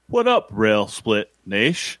What up, Rail Split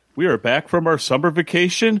Nation? We are back from our summer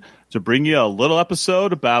vacation to bring you a little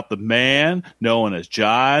episode about the man known as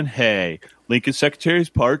John Hay, Lincoln Secretaries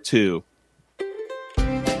Part 2.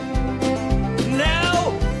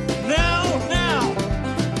 Now!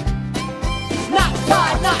 Not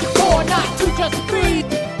five, not four, not two, just three!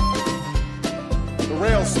 The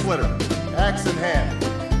Rail Splitter, axe in hand,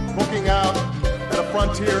 looking out at a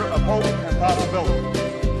frontier of hope and possibility.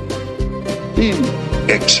 Being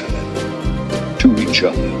excellent to each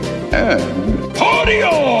other and party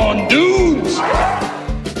on, dudes!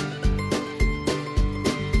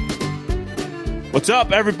 What's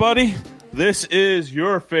up, everybody? This is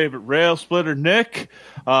your favorite Rail Splitter, Nick.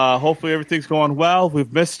 Hopefully everything's going well.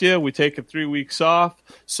 We've missed you. We taken 3 weeks off.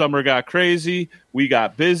 Summer got crazy. We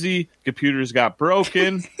got busy. Computers got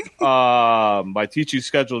broken. My teaching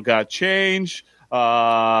schedule got changed.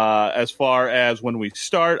 As far as when we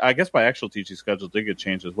start, I guess my actual teaching schedule did get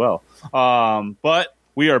changed as well. But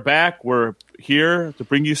we are back. We're here to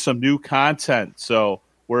bring you some new content. So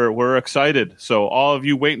we're excited. So all of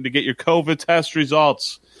you waiting to get your COVID test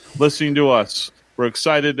results, listening to us, we're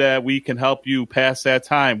excited that we can help you pass that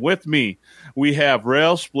time. With me, we have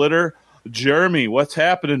Rail Splitter Jeremy. What's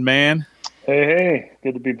happening, man? Hey,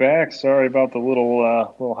 good to be back. Sorry about the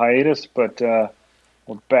little hiatus, but we're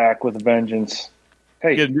back with a vengeance.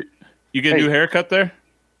 Hey, you get a new haircut there?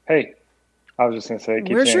 Hey, I was just gonna say,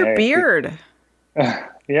 where's your beard?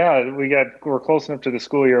 Yeah, we're close enough to the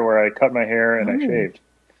school year where I cut my hair and I shaved.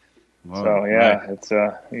 Whoa, so yeah,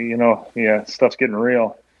 it's stuff's getting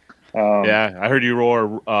real. Yeah, I heard you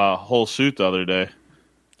wore a whole suit the other day.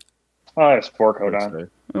 Oh, I have a sport coat on.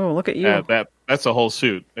 Oh, look at you! Yeah, that's a whole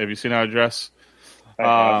suit. Have you seen how I dress?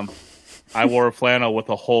 I wore a flannel with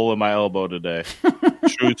a hole in my elbow today.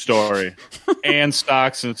 True story. And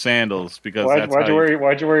socks and sandals because why'd you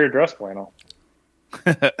wear your dress flannel?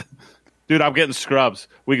 Dude, I'm getting scrubs.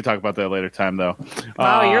 We can talk about that later time though.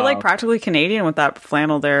 Wow, you're like practically Canadian with that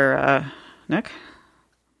flannel there, Nick.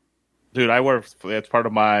 Dude, it's part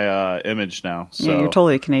of my image now. So. Yeah, you're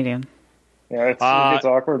totally Canadian. Yeah, it gets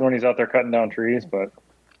awkward when he's out there cutting down trees, but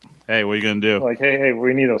hey, what are you gonna do? Like, hey,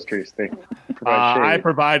 we need those trees. They provide shade. I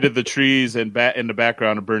provided the trees in the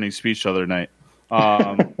background of Bernie's speech the other night.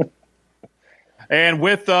 And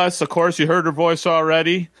with us, of course, you heard her voice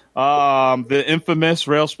already. The infamous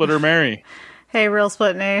Rail Splitter Mary. Hey, Rail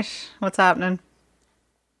Split Nation. What's happening?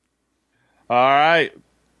 All right.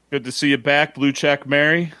 Good to see you back, Blue Check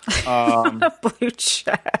Mary. Blue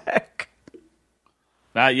check.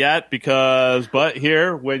 Not yet, but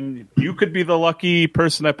here, when you could be the lucky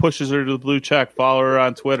person that pushes her to the blue check, follow her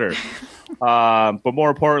on Twitter. But more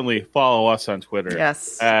importantly, follow us on Twitter.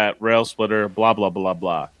 Yes. At RailSplitter, blah, blah, blah,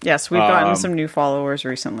 blah. Yes, we've gotten some new followers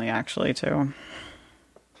recently, actually, too.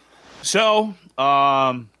 So,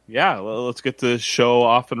 let's get the show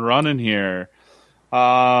off and running here.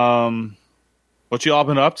 What you all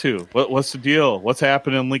been up to? What's the deal? What's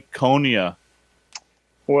happening in Lincolnia?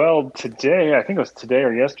 Well, today, I think it was today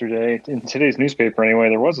or yesterday, in today's newspaper anyway,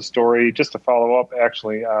 there was a story just to follow up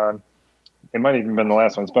actually on, it might have even been the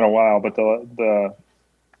last one, it's been a while, but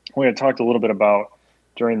we had talked a little bit about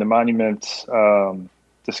during the monument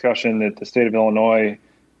discussion that the state of Illinois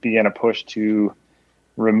began a push to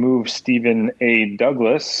remove Stephen A.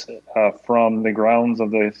 Douglas from the grounds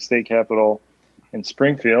of the state capitol in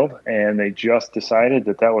Springfield, and they just decided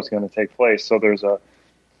that was going to take place. So there's a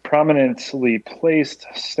prominently placed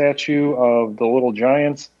statue of the Little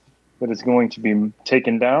Giants that is going to be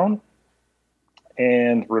taken down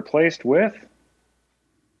and replaced with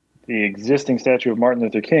the existing statue of Martin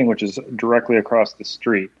Luther King, which is directly across the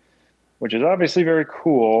street, which is obviously very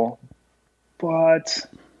cool, but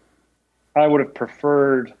I would have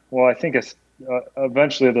preferred, well, I think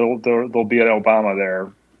eventually there'll be an Obama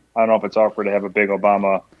there. I don't know if it's awkward to have a big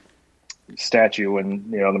Obama statue when,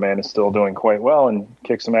 the man is still doing quite well and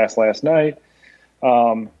kicked some ass last night.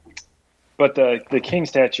 But the King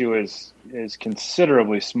statue is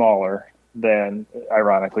considerably smaller than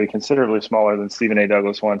Stephen A.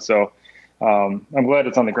 Douglas one. So I'm glad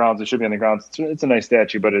it's on the grounds. It should be on the grounds. It's a nice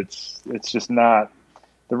statue, but it's just not.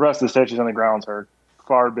 The rest of the statues on the grounds are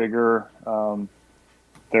far bigger.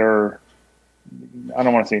 They're, I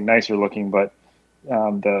don't want to say nicer looking, but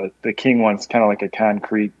the King one's kind of like a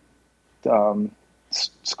concrete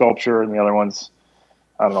sculpture, and the other one's,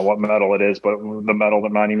 I don't know what metal it is, but the metal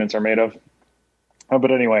that monuments are made of.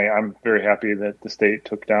 But anyway, I'm very happy that the state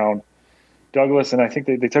took down Douglas, and I think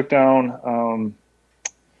they took down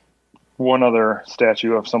one other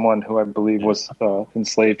statue of someone who I believe was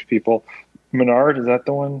enslaved people. Menard, is that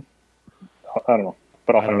the one? I don't know,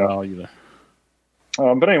 but I'll find out. Either.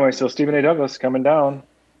 But anyway, so Stephen A. Douglas coming down.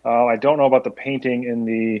 I don't know about the painting in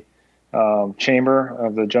the chamber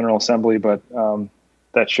of the General Assembly, but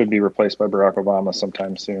that should be replaced by Barack Obama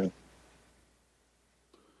sometime soon.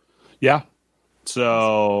 Yeah.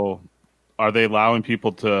 So, are they allowing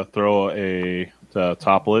people to to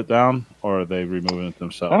topple it down, or are they removing it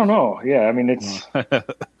themselves? I don't know. Yeah, I mean, it's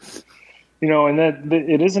and that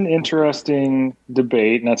it is an interesting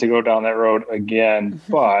debate. Not to go down that road again,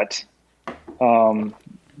 but the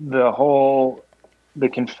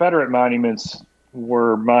Confederate monuments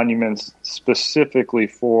were monuments specifically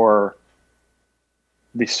for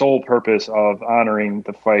the sole purpose of honoring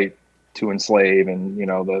the fight to enslave and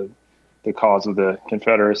the cause of the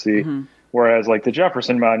Confederacy. Mm-hmm. Whereas like the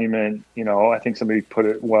Jefferson Monument, I think somebody put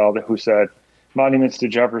it well, who said monuments to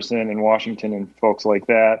Jefferson and Washington and folks like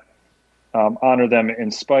that honor them in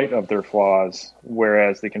spite of their flaws,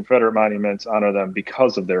 whereas the Confederate monuments honor them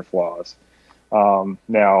because of their flaws.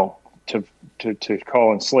 Now, to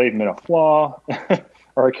call enslavement a flaw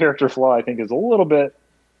or a character flaw, I think is a little bit,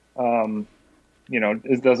 it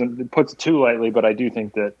puts it too lightly, but I do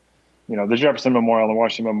think that, the Jefferson Memorial and the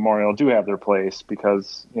Washington Memorial do have their place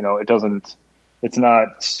because, it's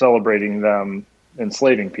not celebrating them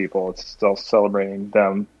enslaving people. It's still celebrating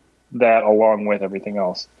them that along with everything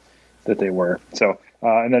else that they were. So,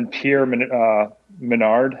 and then Pierre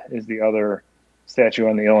Menard is the other statue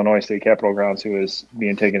on the Illinois State Capitol grounds who is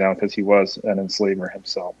being taken down because he was an enslaver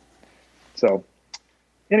himself. So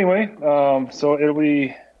anyway, so it'll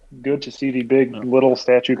be good to see the big little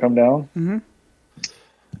statue come down. Mm-hmm.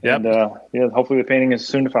 Yep. And hopefully the painting is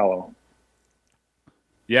soon to follow.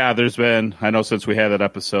 Yeah, I know since we had that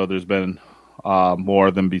episode, there's been more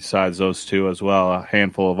than besides those two as well, a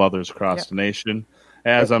handful of others across the nation,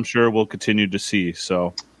 as I'm sure we'll continue to see.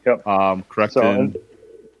 So, correct. And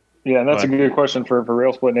that's a good question for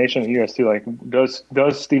Rail Split Nation and you guys too. Like, does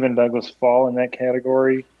Stephen Douglas fall in that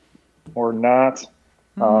category or not?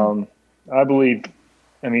 Mm-hmm. I believe,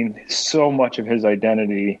 so much of his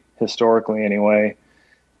identity, historically anyway,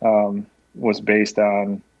 was based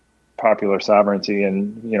on popular sovereignty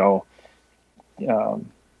and,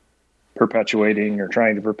 perpetuating or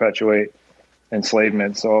trying to perpetuate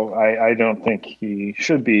enslavement. So I don't think he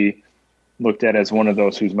should be looked at as one of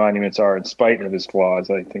those whose monuments are in spite of his flaws.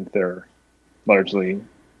 I think they're largely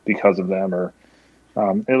because of them, or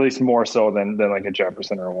at least more so than like a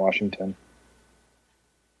Jefferson or a Washington.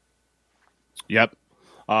 Yep.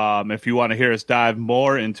 If you want to hear us dive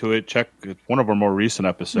more into it, check one of our more recent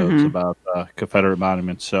episodes about Confederate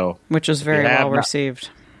monuments. So, which is very well received.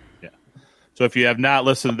 Yeah. So if you have not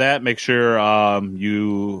listened to that, make sure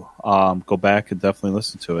you go back and definitely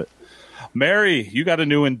listen to it. Mary, you got a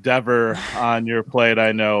new endeavor on your plate,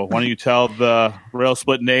 I know. Why don't you tell the Rail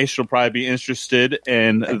Split Nation will probably be interested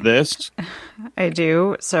in this? I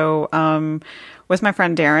do. So with my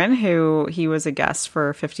friend Darren, he was a guest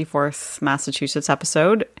for 54th Massachusetts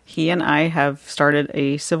episode, he and I have started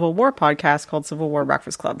a Civil War podcast called Civil War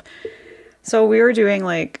Breakfast Club. So we were doing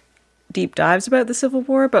like deep dives about the Civil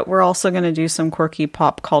War, but we're also going to do some quirky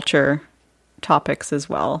pop culture topics as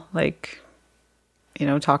well. Like,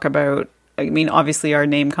 talk about, obviously our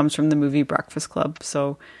name comes from the movie Breakfast Club.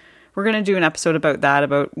 So we're going to do an episode about that,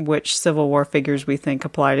 about which Civil War figures we think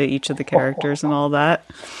apply to each of the characters and all that.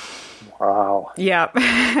 Wow. Yeah.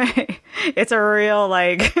 It's a real,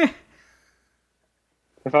 like...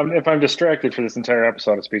 If I'm distracted for this entire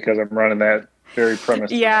episode, it's because I'm running that very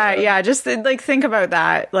premise. Yeah. Just like think about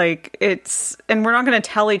that. Like and we're not going to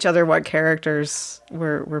tell each other what characters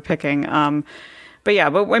we're picking. But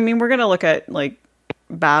we're going to look at like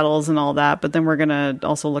battles and all that, but then we're going to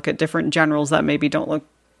also look at different generals that maybe don't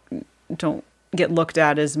get looked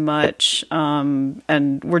at as much.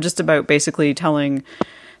 And we're just about basically telling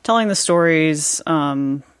the stories,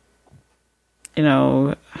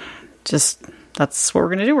 just that's what we're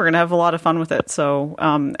going to do. We're going to have a lot of fun with it. So,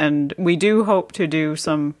 and we do hope to do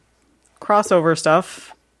some crossover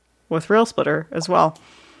stuff with Rail Splitter as well.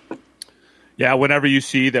 Yeah, whenever you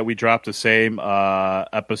see that we drop the same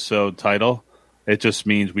episode title, it just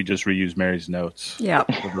means we just reuse Mary's notes. Yeah,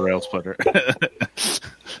 for the Rail Splitter.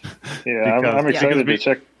 I'm excited to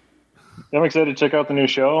check. I'm excited to check out the new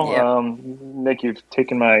show. Yeah. Nick, you've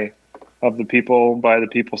taken my by the people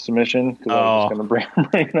submission because I was just going to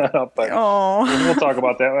bring that up. But we'll talk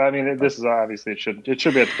about that. This is obviously it should be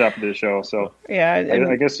at the top of the show. So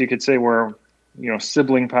I guess you could say we're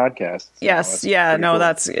sibling podcasts. Yes, cool.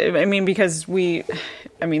 That's because the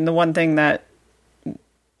one thing that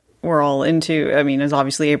we're all into, is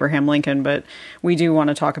obviously Abraham Lincoln, but we do want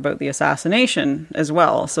to talk about the assassination as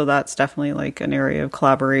well. So that's definitely like an area of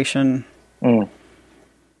collaboration right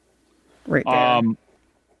there.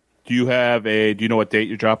 Do you know what date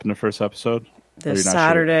you're dropping the first episode? This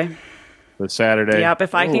Saturday. Sure? This Saturday. Yep.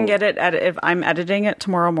 If I can get it, if I'm editing it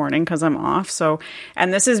tomorrow morning because I'm off. So,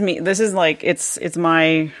 and this is me. This is like it's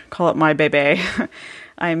my call it my baby.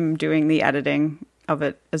 I'm doing the editing of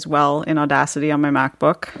it as well in Audacity on my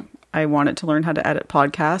MacBook. I wanted to learn how to edit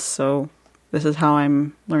podcasts, so this is how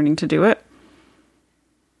I'm learning to do it.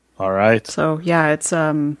 All right. So yeah, it's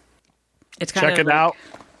kind check it out.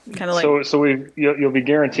 Kind of like so you'll be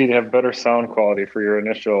guaranteed to have better sound quality for your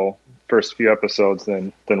initial first few episodes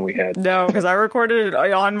than we had. No, because I recorded it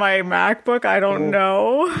on my MacBook. I don't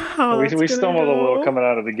know how we stumbled a little coming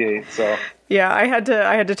out of the gate. So yeah, I had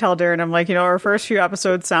to tell Darren. I'm like, our first few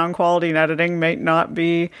episodes, sound quality and editing might not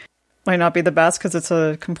be the best because it's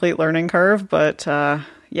a complete learning curve. But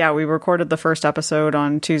yeah, we recorded the first episode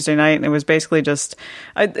on Tuesday night, and it was basically just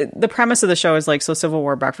the premise of the show is like Civil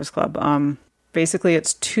War Breakfast Club. Basically,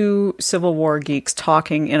 it's two Civil War geeks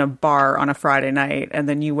talking in a bar on a Friday night, and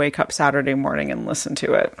then you wake up Saturday morning and listen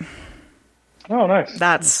to it. Oh,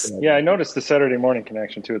 nice. Yeah, I noticed the Saturday morning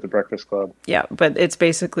connection, too, at the Breakfast Club. Yeah, but it's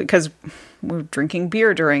basically because we're drinking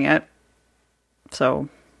beer during it. So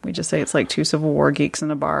we just say it's like two Civil War geeks in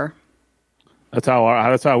a bar. That's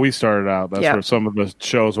how we started out. That's where some of the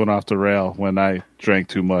shows went off the rail when I drank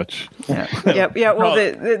too much. Yeah. Yeah. Well,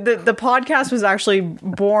 the podcast was actually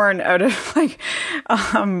born out of like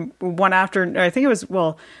one after. I think it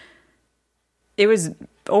was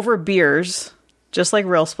over beers, just like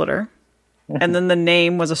Rail Splitter, and then the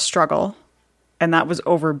name was a struggle, and that was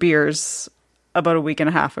over beers about a week and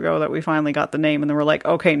a half ago that we finally got the name, and then we're like,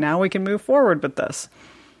 okay, now we can move forward with this.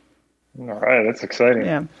 All right, that's exciting.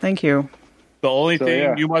 Yeah, thank you. The only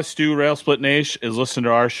thing you must do, Rail Split Nation, is listen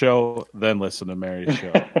to our show, then listen to Mary's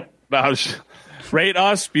show. Now, rate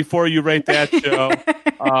us before you rate that show.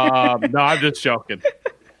 No, I'm just joking.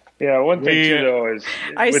 Yeah, one thing too, though, is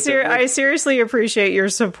I seriously appreciate your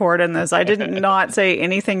support in this. I did not say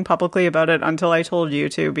anything publicly about it until I told you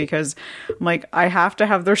to, because I'm like, I have to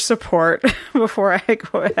have their support before I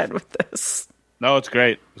go ahead with this. No, it's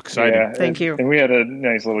great. It's exciting. Yeah, Thank you. And we had a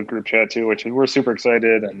nice little group chat too, which we're super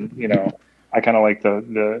excited, and I kind of like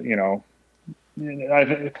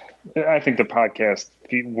I think the podcast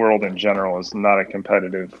world in general is not a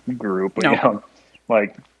competitive group. But,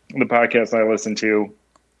 like the podcast I listen to,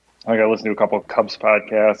 I listen to a couple of Cubs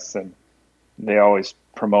podcasts, and they always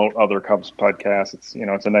promote other Cubs podcasts. It's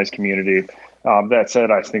it's a nice community. That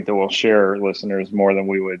said, I think that we'll share listeners more than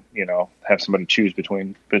we would have somebody choose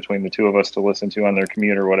between the two of us to listen to on their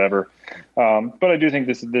commute or whatever. But I do think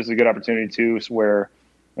this is a good opportunity too, where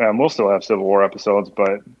we'll still have Civil War episodes,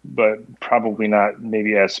 but probably not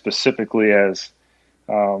maybe as specifically as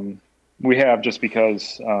we have, just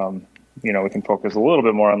because we can focus a little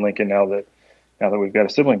bit more on Lincoln now that we've got a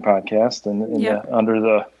sibling podcast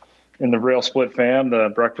in the Rail Split fam,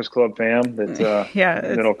 the Breakfast Club fam,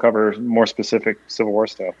 that'll cover more specific Civil War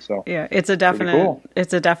stuff. So yeah, it's a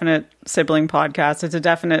definite sibling podcast. It's a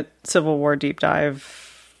definite Civil War deep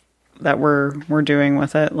dive that we're doing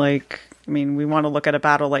with it. Like, I mean, we want to look at a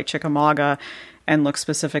battle like Chickamauga and look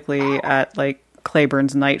specifically at like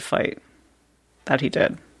Cleburne's night fight that he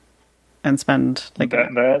did, and spend like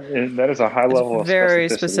that is a high level of very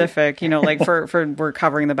specific. Like for we're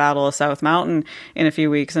covering the Battle of South Mountain in a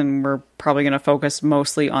few weeks, and we're probably going to focus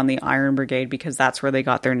mostly on the Iron Brigade because that's where they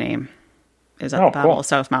got their name, is at the Battle of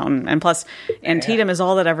South Mountain. And plus, Antietam is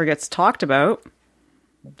all that ever gets talked about.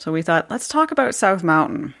 So we thought, let's talk about South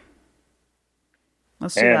Mountain.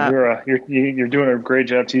 Let's do that. You're doing a great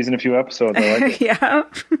job teasing a few episodes. I like it. Yeah.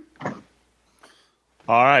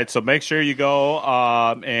 All right, so make sure you go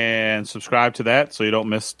and subscribe to that so you don't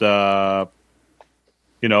miss any of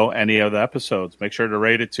the episodes. Make sure to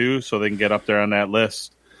rate it too so they can get up there on that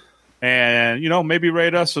list. And maybe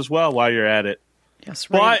rate us as well while you're at it. Yes,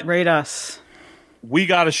 rate us. We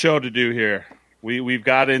got a show to do here. We've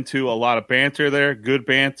got into a lot of banter there, good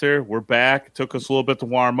banter. We're back. It took us a little bit to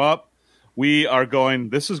warm up.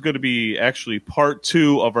 This is going to be actually part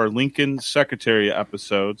 2 of our Lincoln Secretary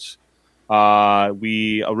episodes.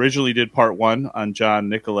 We originally did part 1 on John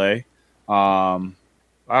Nicolay, I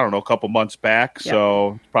don't know, a couple months back. Yep.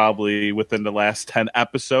 So probably within the last 10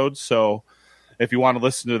 episodes. So if you want to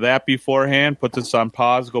listen to that beforehand, put this on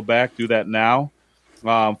pause, go back, do that now.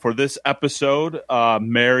 For this episode,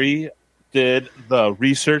 Mary did the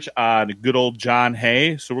research on good old John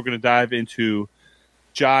Hay. So we're going to dive into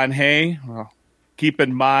John Hay. Keep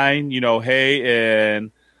in mind, Hay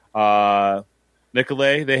and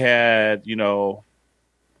Nicolay, they had,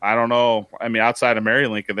 I don't know. I mean, outside of Mary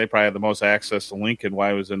Lincoln, they probably had the most access to Lincoln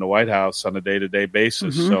while he was in the White House on a day-to-day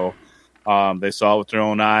basis. Mm-hmm. So they saw it with their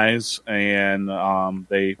own eyes, and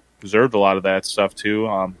they preserved a lot of that stuff too.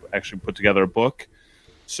 Actually put together a book.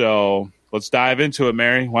 So let's dive into it,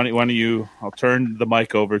 Mary. Why don't you? I'll turn the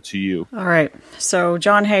mic over to you. All right. So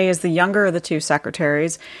John Hay is the younger of the two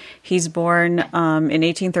secretaries. He's born in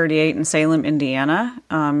 1838 in Salem, Indiana,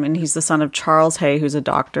 and he's the son of Charles Hay, who's a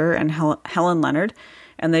doctor, and Helen Leonard.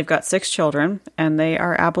 And they've got 6 children, and they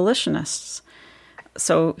are abolitionists.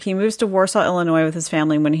 So he moves to Warsaw, Illinois with his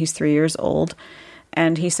family when he's 3 years old.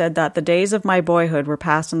 And he said that the days of my boyhood were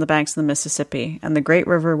passed on the banks of the Mississippi, and the great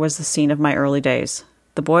river was the scene of my early days.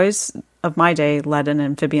 The boys of my day led an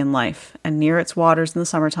amphibian life, and near its waters in the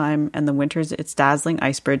summertime, and the winters its dazzling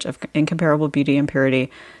ice bridge of incomparable beauty and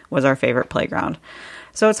purity was our favorite playground.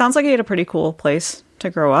 So it sounds like he had a pretty cool place to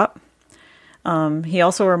grow up. He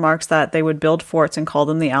also remarks that they would build forts and call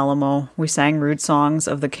them the Alamo. We sang rude songs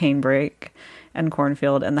of the canebrake and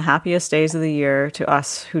cornfield, and the happiest days of the year to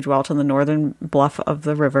us who dwelt on the northern bluff of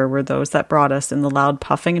the river were those that brought us in the loud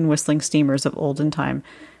puffing and whistling steamers of olden time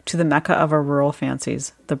to the mecca of our rural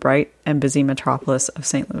fancies, the bright and busy metropolis of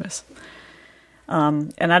St. Louis.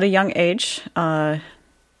 And at a young age, Hay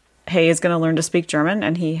is going to learn to speak German,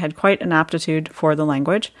 and he had quite an aptitude for the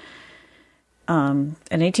language. In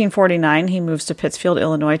 1849, he moves to Pittsfield,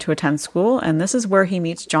 Illinois to attend school, and this is where he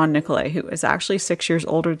meets John Nicolay, who is actually 6 years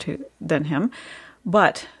older than him,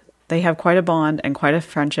 but they have quite a bond and quite a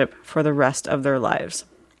friendship for the rest of their lives.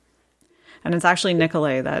 And it's actually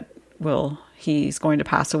Nicolay that he's going to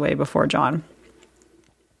pass away before John,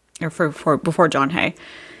 or before John Hay.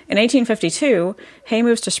 In 1852, Hay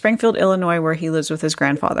moves to Springfield, Illinois, where he lives with his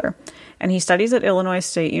grandfather, and he studies at Illinois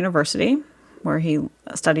State University, where he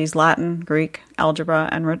studies Latin, Greek, algebra,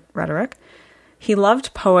 and rhetoric. He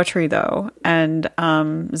loved poetry, though, and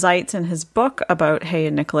Zeitz, in his book about Hay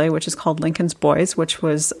and Nicolay, which is called Lincoln's Boys, which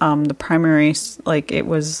was the primary, it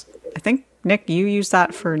was, I think, Nick, you used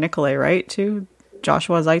that for Nicolay, right, too?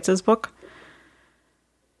 Joshua Zeitz's book?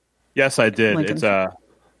 Yes, I did. Lincoln's. It's a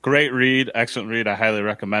great read, excellent read. I highly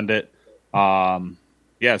recommend it.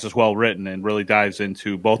 It's just well written and really dives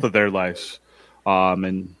into both of their lives,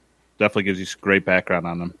 and definitely gives you some great background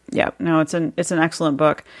on them. Yeah, no, it's an excellent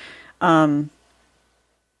book. And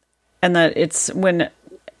that it's when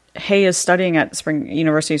Hay is studying at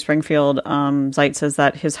University of Springfield, Zeit says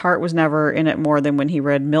that his heart was never in it more than when he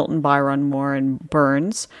read Milton, Byron, Moore, and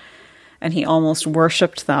Burns, and he almost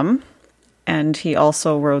worshipped them. And he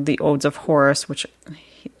also wrote the Odes of Horace, which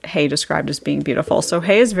Hay described as being beautiful. So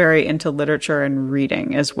Hay is very into literature and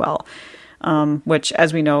reading as well, which,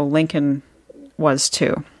 as we know, Lincoln was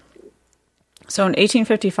too. So in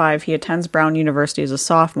 1855, he attends Brown University as a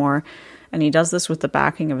sophomore, and he does this with the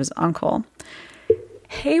backing of his uncle.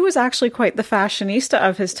 Hay was actually quite the fashionista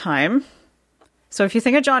of his time. So if you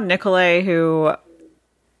think of John Nicolay, who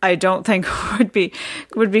I don't think would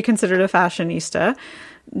be considered a fashionista,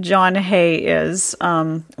 John Hay is.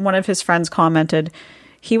 One of his friends commented,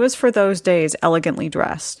 "He was for those days elegantly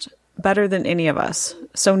dressed, better than any of us,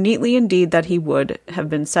 so neatly indeed that he would have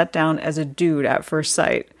been set down as a dude at first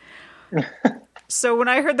sight." So when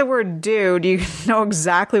I heard the word dude, you know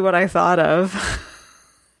exactly what I thought of.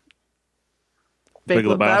 Big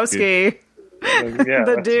Lebowski. Yeah,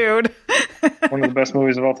 the dude. One of the best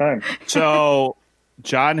movies of all time. So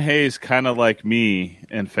John Hay's kind of like me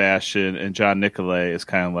in fashion, and John Nicolay is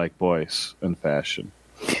kind of like Boyce in fashion.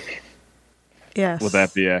 Yes. Would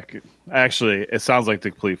that be accurate? Actually, it sounds like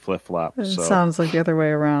the complete flip-flop. It sounds like the other way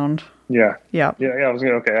around. Yeah. Yeah. Yeah, I was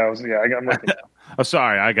going to, I got my Oh,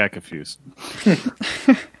 sorry, I got confused.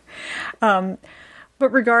 But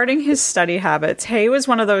regarding his study habits, Hay was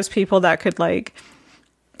one of those people that could,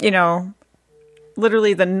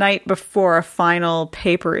 literally the night before a final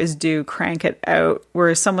paper is due, crank it out.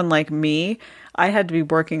 Whereas someone like me, I had to be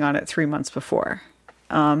working on it 3 months before.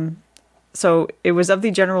 So it was of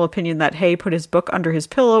the general opinion that Hay put his book under his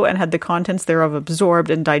pillow and had the contents thereof absorbed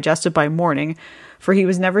and digested by morning, for he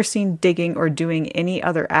was never seen digging or doing any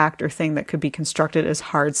other act or thing that could be constructed as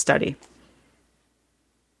hard study.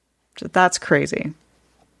 So that's crazy.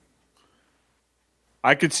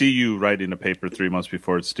 I could see you writing a paper 3 months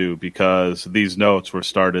before it's due, because these notes were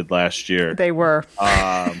started last year. They were.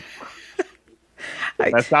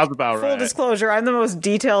 That sounds about right. Full disclosure, I'm the most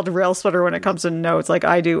detailed rail splitter when it comes to notes.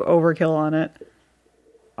 I do overkill on it.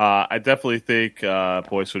 I definitely think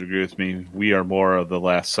Boyce would agree with me. We are more of the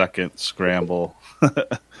last second scramble.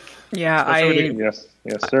 Yeah, yes,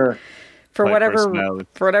 sir. For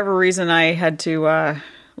whatever reason, I had to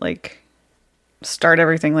start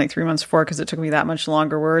everything 3 months before because it took me that much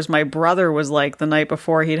longer. Whereas my brother was the night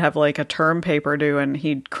before, he'd have a term paper due and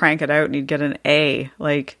he'd crank it out and he'd get an A.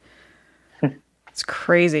 It's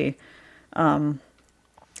crazy. And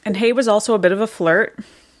Hay was also a bit of a flirt.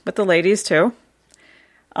 with the ladies too.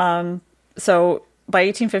 So by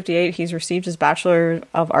 1858, he's received his Bachelor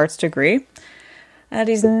of Arts degree. And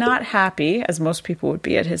he's not happy, as most people would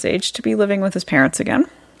be at his age, to be living with his parents again.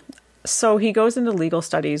 So he goes into legal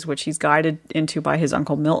studies, which he's guided into by his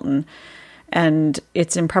uncle Milton. And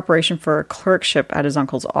it's in preparation for a clerkship at his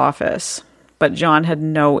uncle's office. But John had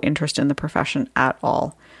no interest in the profession at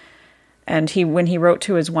all. And when he wrote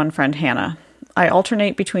to his one friend, Hannah, I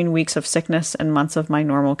alternate between weeks of sickness and months of my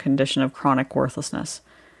normal condition of chronic worthlessness.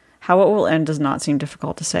 How it will end does not seem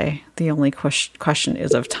difficult to say. The only question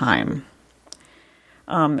is of time.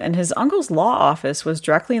 And his uncle's law office was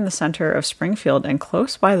directly in the center of Springfield and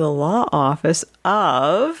close by the law office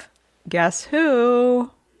of, guess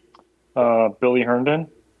who? Billy Herndon.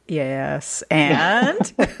 Yes,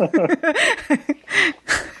 and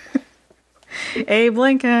Abe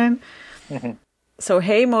Lincoln. Mm-hmm. So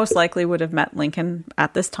Hay most likely would have met Lincoln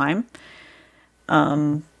at this time.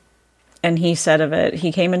 And he said of it,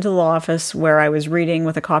 he came into the law office where I was reading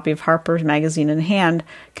with a copy of Harper's Magazine in hand,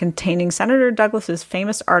 containing Senator Douglas's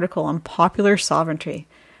famous article on popular sovereignty.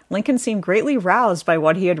 Lincoln seemed greatly roused by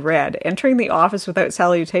what he had read. Entering the office without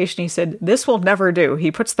salutation, he said, "This will never do.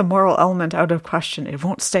 He puts the moral element out of question. It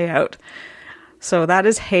won't stay out." So that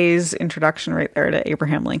is Hay's introduction right there to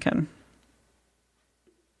Abraham Lincoln.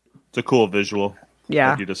 It's a cool visual.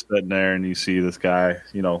 Yeah. Like you're just sitting there and you see this guy,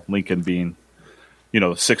 Lincoln being,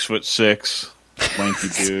 6'6", lanky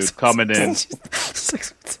dude coming in.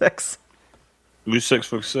 6'6". He was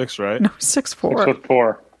 6'6", right? No, 6'4".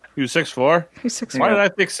 6'4". He was 6'4"? He's 6'4". Why did I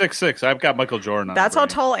think 6'6"? I've got Michael Jordan on. That's how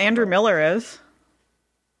tall Andrew Miller is.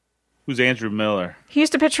 Who's Andrew Miller? He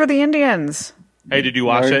used to pitch for the Indians. Hey, did you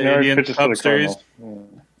watch that Indian Cub series?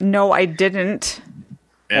 No, I didn't.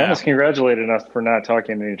 Yeah. I almost congratulated us for not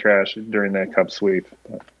talking any trash during that Cub sweep.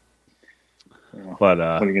 But what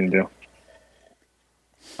are you going to do?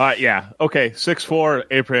 Yeah. Okay. 6'4",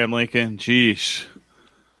 Abraham Lincoln. Jeez.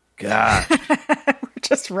 God. We're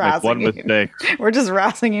just razzing one mistake. We're just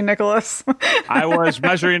razzing you, Nicholas. I was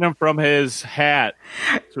measuring him from his hat.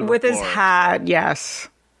 With his hat, yes.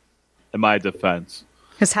 In my defense.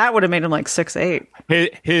 His hat would have made him like 6'8".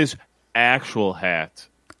 His actual hat.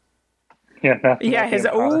 Yeah. Yeah, his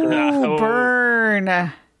burn.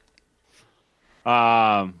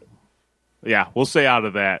 Yeah, we'll stay out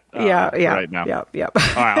of that. Right now. Yep. All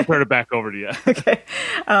right, I'll turn it back over to you. Okay.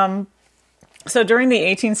 So during the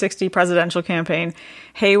 1860 presidential campaign,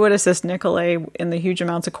 Hay would assist Nicolay in the huge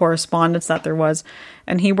amounts of correspondence that there was,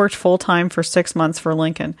 and he worked full-time for 6 months for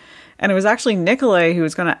Lincoln. And it was actually Nicolay who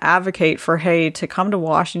was going to advocate for Hay to come to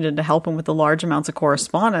Washington to help him with the large amounts of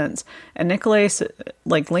correspondence. And Nicolay,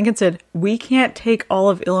 Lincoln said, "We can't take all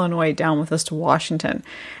of Illinois down with us to Washington."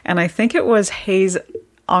 And I think it was Hay's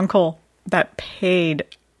uncle that paid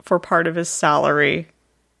for part of his salary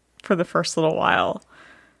for the first little while.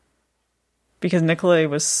 Because Nicolay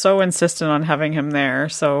was so insistent on having him there,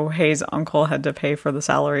 so Hay's uncle had to pay for the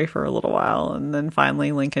salary for a little while, and then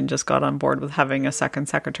finally Lincoln just got on board with having a second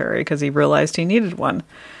secretary because he realized he needed one.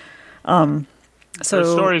 So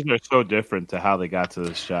the stories are so different to how they got to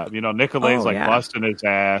this job. Nicolay's busting his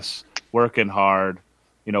ass, working hard,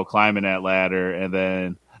 climbing that ladder, and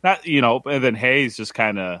then Hay's just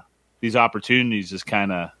kind of these opportunities just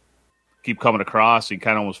kind of keep coming across. He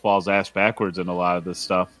kind of almost falls ass backwards in a lot of this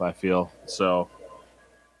stuff, I feel. So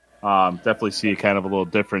definitely see kind of a little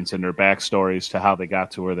difference in their backstories to how they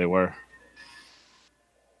got to where they were.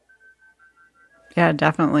 Yeah,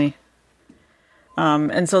 definitely.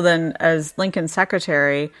 And so then as Lincoln's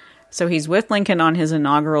secretary, so he's with Lincoln on his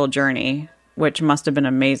inaugural journey, which must have been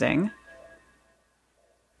amazing.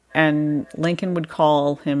 And Lincoln would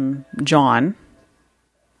call him John,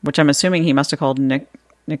 which I'm assuming he must have called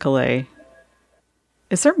Nicolay.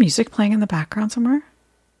 Is there music playing in the background somewhere?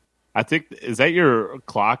 I think, is that your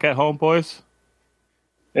clock at home, boys?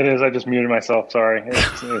 It is. I just muted myself. Sorry.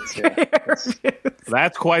 It's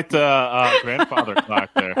That's quite the grandfather clock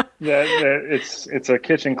there. Yeah, it's a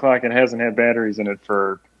kitchen clock and hasn't had batteries in it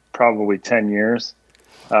for probably 10 years.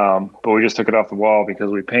 But we just took it off the wall because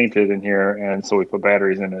we painted in here, and so we put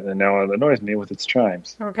batteries in it, and now it annoys me with its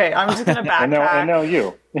chimes. Okay, I'm just going to backtrack. and now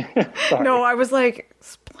you. No, I was like...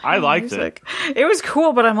 I liked music. It was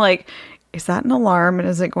cool, but I'm like, is that an alarm, and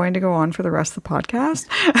is it going to go on for the rest of the podcast?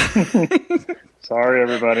 Sorry,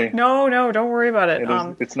 everybody. No, don't worry about it.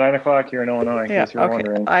 It's 9 o'clock here in Illinois, in case you're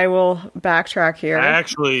wondering. I will backtrack here.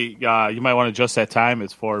 Actually, you might want to adjust that time.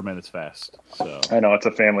 It's 4 minutes fast. So I know, it's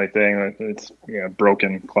a family thing. It's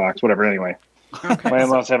broken clocks, whatever. Anyway, my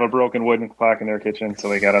in-laws have a broken wooden clock in their kitchen, so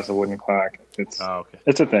they got us a wooden clock. It's a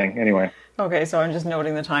thing. Anyway. Okay, so I'm just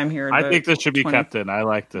noting the time here. I think this should be kept in. I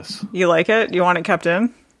like this. You like it? You want it kept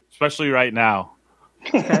in? especially right now.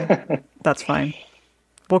 Okay, that's fine.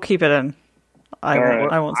 We'll keep it in.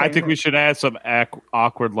 I won't. Say I think we should add some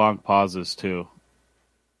awkward long pauses too.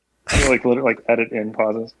 like edit in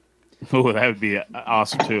pauses. Oh, that would be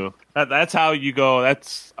awesome too. That's how you go.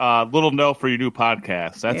 That's a little note for your new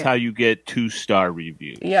podcast. That's how you get 2-star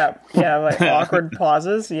reviews. Yeah, like awkward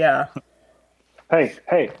pauses. Yeah.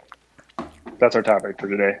 Hey, that's our topic for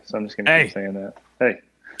today. So I'm just going to keep saying that.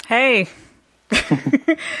 Hey.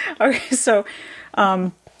 Okay, so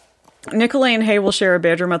Nicolay and Hay will share a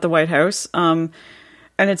bedroom at the White House. And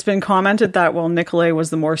it's been commented that while Nicolay was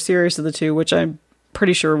the more serious of the two, which I'm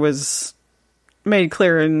pretty sure was made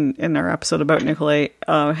clear in our episode about Nicolay,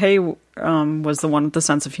 Hay was the one with the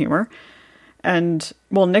sense of humor. And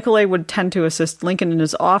while Nicolay would tend to assist Lincoln in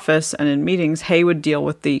his office and in meetings, Hay would deal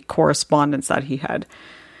with the correspondence that he had.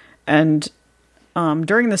 And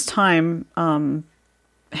during this time,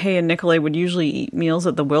 Hay and Nicolay would usually eat meals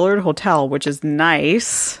at the Willard Hotel, which is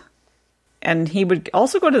nice. And he would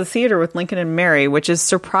also go to the theater with Lincoln and Mary, which is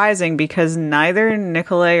surprising because neither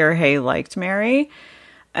Nicolay or Hay liked Mary.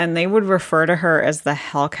 And they would refer to her as the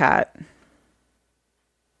Hellcat.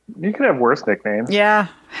 You could have worse nicknames. Yeah,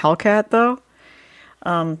 Hellcat, though.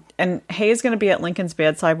 And Hay is going to be at Lincoln's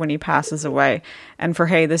bedside when he passes away. And for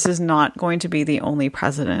Hay, this is not going to be the only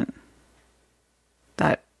president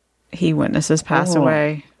that he witnesses pass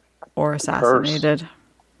away or assassinated.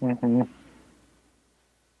 Mm-hmm.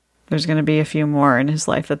 There's going to be a few more in his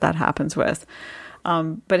life that happens with.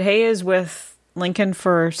 But Hay is with Lincoln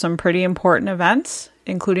for some pretty important events,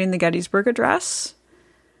 including the Gettysburg Address,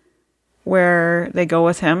 where they go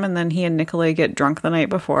with him, and then he and Nicolay get drunk the night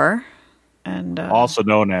before. And also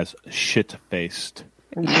known as shit-faced.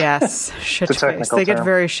 Yes, shit-faced. They get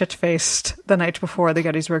very shit-faced the night before the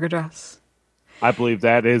Gettysburg Address. I believe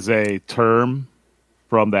that is a term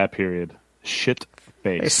from that period.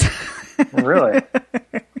 Shit-faced. Really?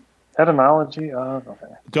 Etymology?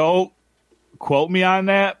 Okay. Don't quote me on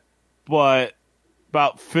that, but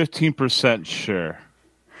about 15% sure.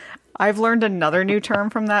 I've learned another new term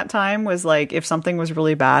from that time was like if something was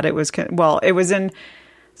really bad, it was in.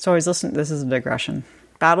 So I was listening. This is a digression.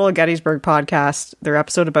 Battle of Gettysburg podcast, their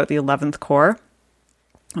episode about the 11th Corps,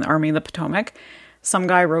 the Army of the Potomac. Some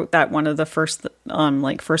guy wrote that one of the first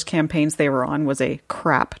campaigns they were on was a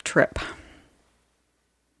crap trip.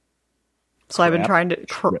 So I've been trying to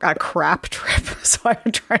a crap trip. So I've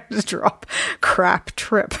been trying to drop crap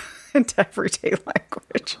trip into everyday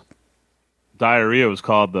language. Diarrhea was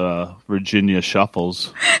called the Virginia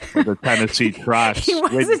Shuffles, or the Tennessee Trots. He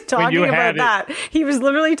wasn't talking about that. He was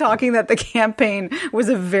literally talking that the campaign was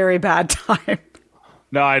a very bad time.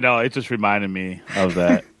 No, I know. It just reminded me of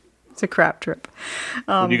that. It's a crap trip.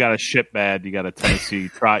 When you got a shit bad, you got a Tennessee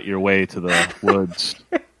trot your way to the woods.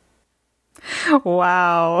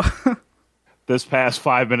 Wow. This past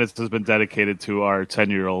 5 minutes has been dedicated to our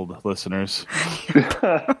 10-year-old listeners.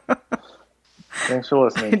 Thanks for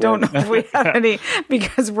listening. I don't know if we have any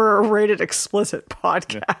because we're a rated explicit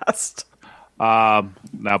podcast.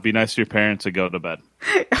 Now be nice to your parents and go to bed.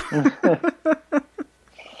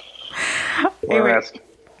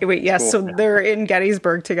 Wait, yes. Cool. So they're in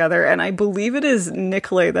Gettysburg together, and I believe it is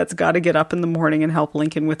Nicolay that's got to get up in the morning and help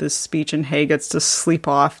Lincoln with his speech, and Hay gets to sleep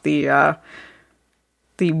off the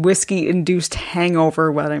whiskey-induced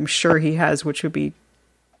hangover that I'm sure he has, which would be...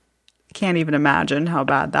 Can't even imagine how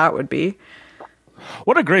bad that would be.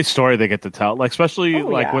 What a great story they get to tell, like especially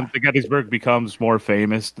when the Gettysburg becomes more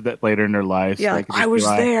famous that later in their lives. Yeah, I was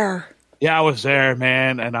there. Yeah, I was there,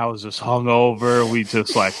 man, and I was just hungover. We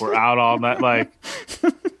just were out all night. Like,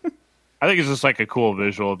 I think it's just like a cool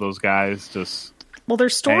visual of those guys just. Well, their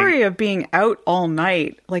story of being out all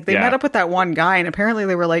night, like they met up with that one guy, and apparently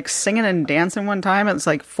they were like singing and dancing one time. It's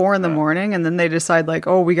like 4 a.m, and then they decide like,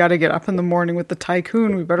 oh, we got to get up in the morning with the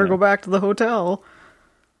tycoon. We better go back to the hotel.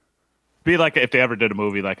 Be like if they ever did a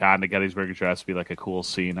movie like on the Gettysburg Address, be like a cool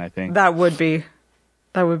scene. I think that would be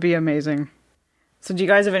amazing. So, do you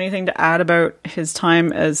guys have anything to add about his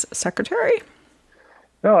time as secretary?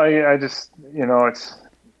 No, I just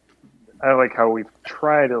I like how we've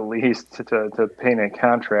tried at least to paint a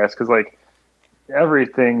contrast because like many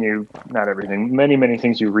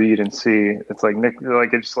things you read and see, it's like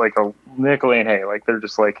it's just like a Nicolay and Hay, like they're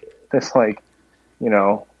just like this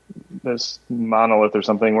this monolith or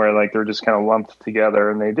something where like they're just kind of lumped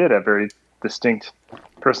together, and they did have very distinct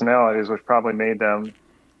personalities, which probably made them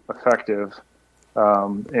effective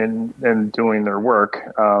in doing their work.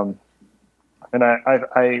 And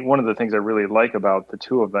I one of the things I really like about the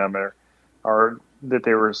two of them are that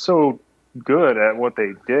they were so good at what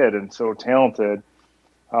they did and so talented.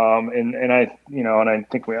 And I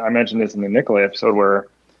think I mentioned this in the Nicolay episode where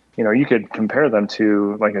you could compare them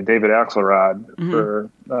to like a David Axelrod for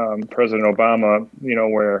President Obama,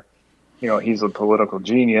 where, he's a political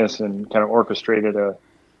genius and kind of orchestrated a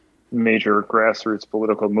major grassroots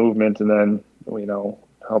political movement, and then,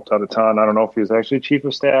 helped out a ton. I don't know if he was actually chief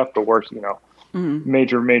of staff, but works,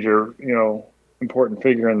 major, important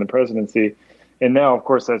figure in the presidency. And now, of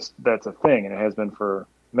course, that's a thing, and it has been for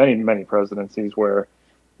many, many presidencies where,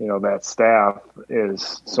 that staff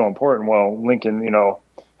is so important. Well, Lincoln,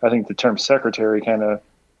 I think the term secretary kind of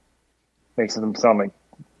makes them sound like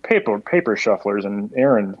paper shufflers and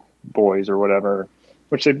errand boys or whatever,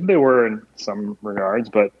 which they were in some regards.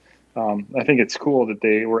 But I think it's cool that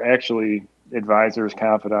they were actually advisors,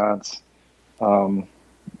 confidants,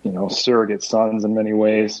 surrogate sons in many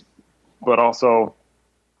ways, but also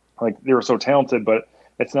like they were so talented. But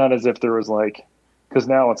it's not as if there was like, because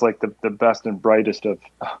now it's like the best and brightest of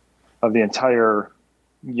the entire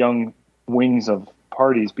young wings of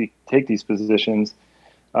parties take these positions.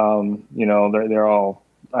 They're all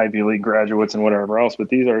Ivy League graduates and whatever else, but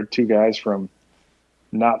these are two guys from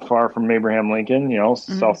not far from Abraham Lincoln,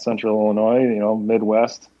 South Central Illinois,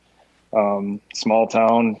 Midwest, small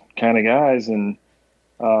town kind of guys. And,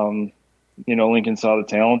 Lincoln saw the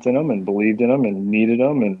talent in them and believed in them and needed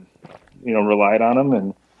them and, relied on them.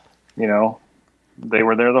 And, they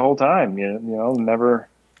were there the whole time, never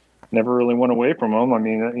really went away from them. I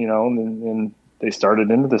mean, and they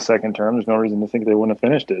started into the second term. There's no reason to think they wouldn't have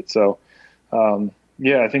finished it. So, I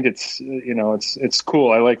think it's, it's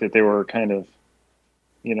cool. I like that they were kind of,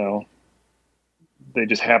 they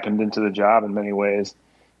just happened into the job in many ways,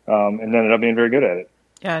 and ended up being very good at it.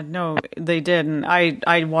 Yeah, no, they did. And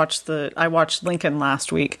I watched Lincoln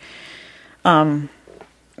last week, with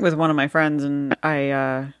one of my friends, and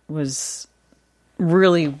I was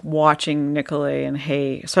really watching Nicolay and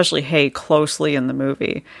Hay, especially Hay, closely in the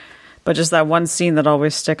movie. But just that one scene that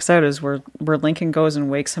always sticks out is where Lincoln goes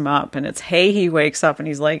and wakes him up, and it's Hay he wakes up, and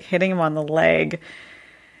he's like hitting him on the leg.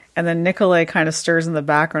 And then Nicolay kind of stirs in the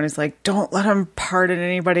background. He's like, don't let him pardon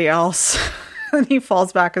anybody else. And he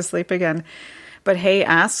falls back asleep again. But Hay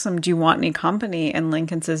asks him, do you want any company? And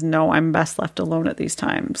Lincoln says, no, I'm best left alone at these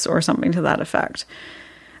times, or something to that effect.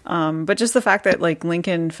 But just the fact that like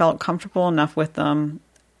Lincoln felt comfortable enough with them,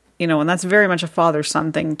 and that's very much a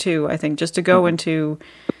father-son thing too. I think just to go into,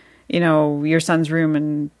 your son's room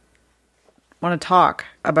and want to talk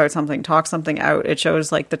about something, talk something out. It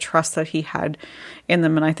shows like the trust that he had in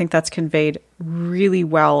them. And I think that's conveyed really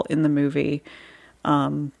well in the movie.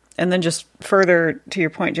 And then just further to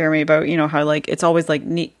your point, Jeremy, about, how like, it's always like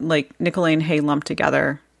Nicolay and Hay lumped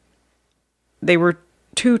together. They were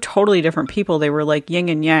two totally different people. They were like yin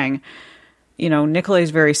and yang.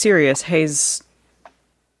 Nicolay's very serious. Hay's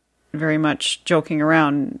very much joking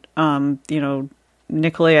around.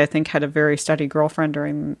 Nicolay, I think, had a very steady girlfriend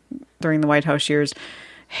during the White House years.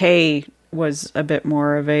 Hay was a bit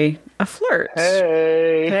more of a flirt.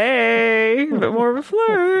 Hey, a bit more of a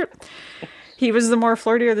flirt. He was the more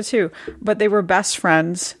flirty of the two, but they were best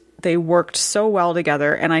friends. They worked so well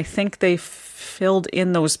together, and I think they filled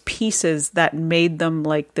in those pieces that made them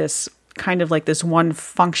like this kind of like this one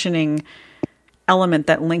functioning element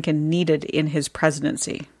that Lincoln needed in his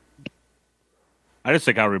presidency. I just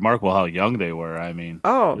think how remarkable how young they were. I mean,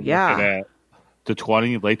 oh yeah,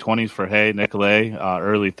 late 20s for Hay, Nicolay,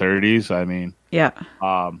 early 30s. I mean, yeah,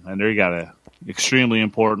 and they got a extremely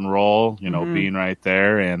important role, being right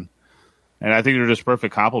there, and I think they're just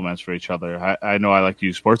perfect complements for each other. I know I like to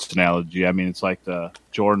use sports analogy. I mean, it's like the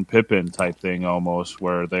Jordan Pippen type thing almost,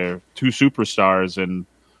 where they're two superstars in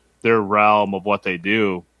their realm of what they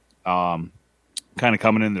do, kind of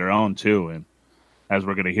coming in their own too. And as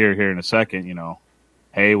we're going to hear here in a second,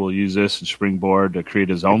 Hay will use this as springboard to create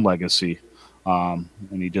his own legacy. And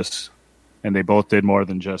they both did more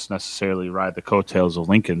than just necessarily ride the coattails of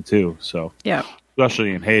Lincoln too. So yeah,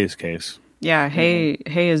 especially in Hay's case. Yeah, Hay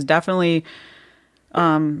is definitely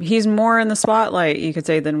he's more in the spotlight, you could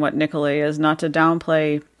say, than what Nicolay is. Not to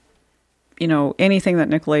downplay, anything that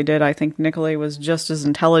Nicolay did. I think Nicolay was just as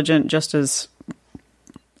intelligent, just as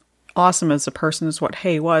awesome as a person as what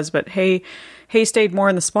Hay was. But Hay stayed more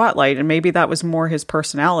in the spotlight, and maybe that was more his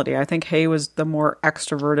personality. I think Hay was the more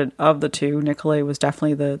extroverted of the two. Nicolay was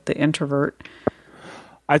definitely the introvert.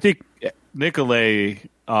 I think Nicolay,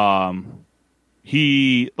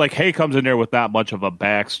 Hay comes in there with not much of a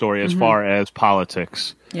backstory as far as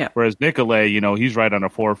politics. Yeah. Whereas Nicolay, he's right on the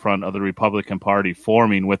forefront of the Republican Party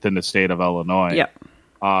forming within the state of Illinois.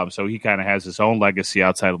 Yeah. So he kind of has his own legacy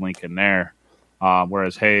outside of Lincoln there.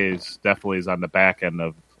 Whereas Hayes definitely is on the back end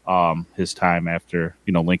of his time after,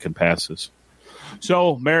 Lincoln passes.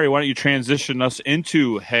 So, Mary, why don't you transition us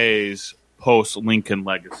into Hayes' post-Lincoln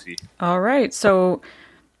legacy. All right. So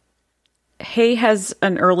Hay has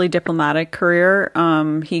an early diplomatic career.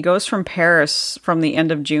 He goes from Paris from the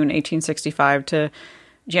end of June 1865 to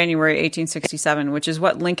January 1867, which is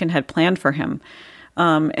what Lincoln had planned for him.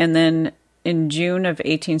 And then in June of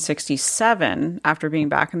 1867, after being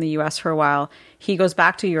back in the U.S. for a while, he goes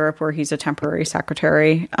back to Europe where he's a temporary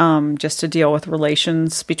secretary, just to deal with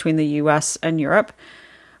relations between the U.S. and Europe.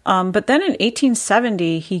 But then in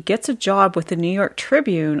 1870, he gets a job with the New York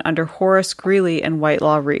Tribune under Horace Greeley and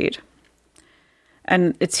Whitelaw Reid.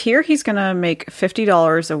 And it's here he's going to make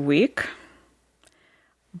 $50 a week,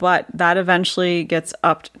 but that eventually gets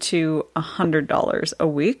upped to $100 a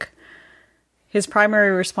week. His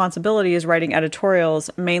primary responsibility is writing editorials,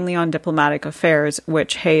 mainly on diplomatic affairs,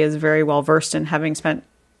 which Hay is very well versed in, having spent,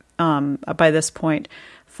 by this point,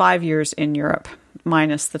 5 years in Europe,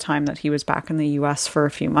 minus the time that he was back in the U.S. for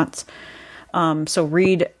a few months. So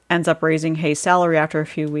Reid ends up raising Hay's salary after a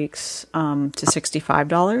few weeks to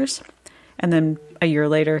 $65. And then a year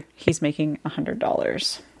later, he's making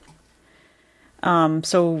 $100.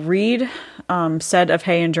 So Reid said of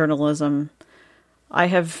Hay in journalism, "I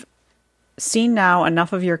have seen now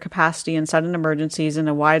enough of your capacity in sudden emergencies in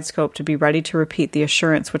a wide scope to be ready to repeat the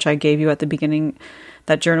assurance which I gave you at the beginning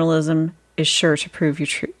that journalism is sure to prove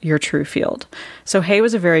your true field." So Hay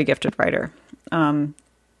was a very gifted writer. And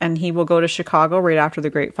he will go to Chicago right after the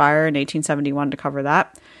Great Fire in 1871 to cover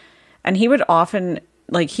that. And he would often,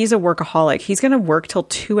 he's a workaholic. He's going to work till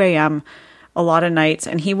 2 a.m. a lot of nights,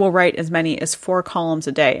 and he will write as many as 4 columns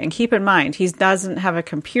a day. And keep in mind, he doesn't have a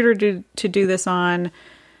computer to do this on.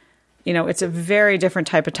 It's a very different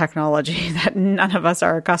type of technology that none of us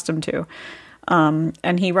are accustomed to.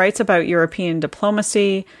 And he writes about European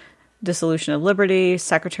diplomacy, dissolution of liberty,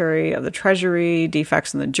 Secretary of the Treasury,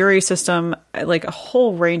 defects in the jury system, like a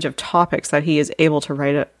whole range of topics that he is able to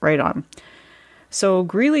write on. So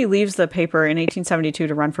Greeley leaves the paper in 1872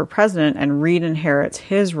 to run for president, and Reid inherits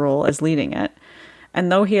his role as leading it.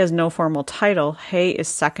 And though he has no formal title, Hay is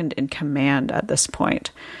second in command at this point.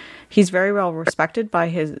 He's very well respected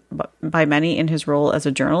by many in his role as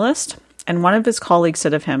a journalist. And one of his colleagues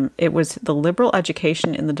said of him, "It was the liberal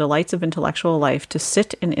education in the delights of intellectual life to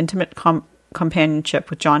sit in intimate companionship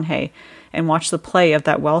with John Hay and watch the play of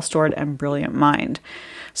that well-stored and brilliant mind."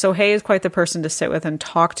 So Hay is quite the person to sit with and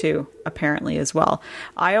talk to, apparently, as well.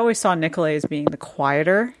 I always saw Nicolay as being the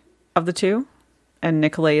quieter of the two, and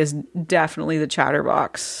Nicolay is definitely the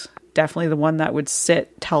chatterbox. Definitely the one that would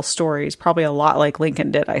sit, tell stories, probably a lot like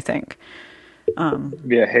Lincoln did, I think.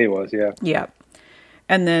 Yeah, Hay was, yeah. Yeah.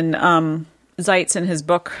 And then Zeitz, in his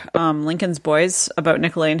book, Lincoln's Boys, about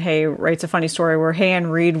Nicolay and Hay, writes a funny story where Hay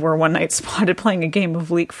and Reid were one night spotted playing a game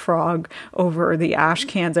of leapfrog over the ash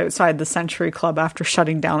cans outside the Century Club after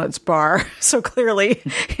shutting down its bar. So clearly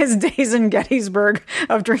his days in Gettysburg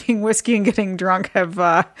of drinking whiskey and getting drunk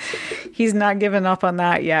he's not given up on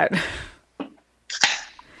that yet.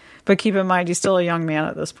 But keep in mind, he's still a young man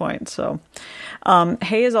at this point. So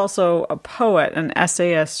Hay is also a poet, an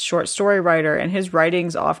essayist, short story writer, and his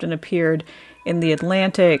writings often appeared in The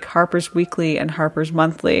Atlantic, Harper's Weekly, and Harper's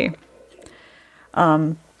Monthly.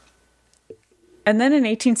 And then in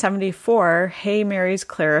 1874, Hay marries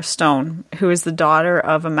Clara Stone, who is the daughter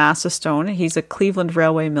of Amasa Stone. He's a Cleveland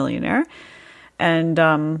Railway millionaire. And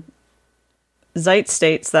Zeitz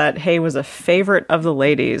states that Hay was a favorite of the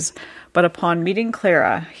ladies. But upon meeting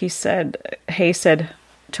Clara, Hay said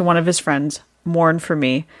to one of his friends, "Mourn for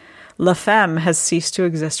me. La femme has ceased to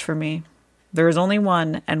exist for me. There is only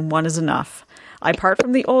one, and one is enough. I part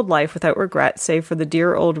from the old life without regret, save for the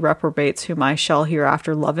dear old reprobates whom I shall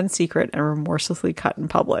hereafter love in secret and remorselessly cut in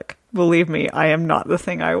public. Believe me, I am not the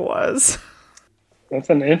thing I was." That's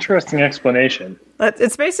an interesting explanation.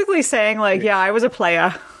 It's basically saying, yeah, I was a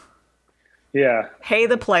playa. Yeah. Hey,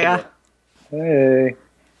 the playa.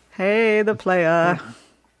 Hey, the playa.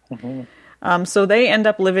 Mm-hmm. So they end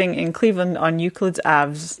up living in Cleveland on Euclid's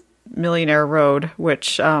Ave's Millionaire Road,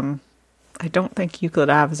 which I don't think Euclid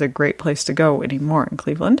Ave is a great place to go anymore in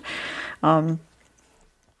Cleveland.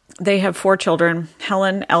 They have 4 children,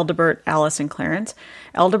 Helen, Eldebert, Alice, and Clarence.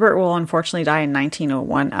 Eldebert will unfortunately die in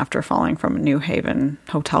 1901 after falling from a New Haven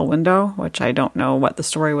hotel window, which I don't know what the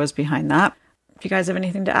story was behind that. Do you guys have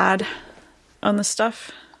anything to add on this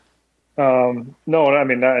stuff? No, I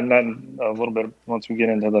mean, not a little bit once we get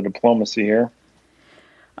into the diplomacy here.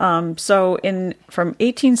 So from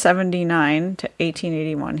 1879 to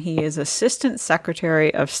 1881, he is Assistant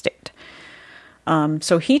Secretary of State.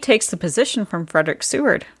 So he takes the position from Frederick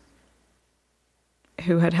Seward,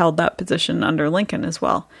 who had held that position under Lincoln as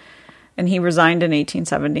well. And he resigned in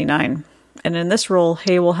 1879. And in this role,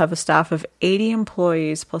 Hay will have a staff of 80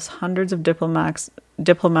 employees plus hundreds of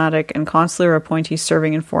diplomatic and consular appointees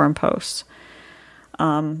serving in foreign posts.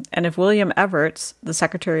 And if William Evarts, the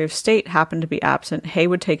Secretary of State, happened to be absent, Hay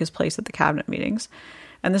would take his place at the cabinet meetings.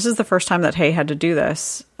 And this is the first time that Hay had to do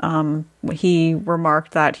this. He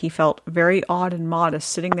remarked that he felt very odd and modest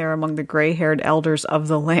sitting there among the gray-haired elders of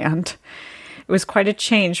the land. It was quite a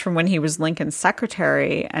change from when he was Lincoln's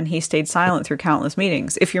secretary, and he stayed silent through countless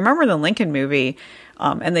meetings. If you remember the Lincoln movie,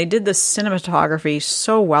 and they did the cinematography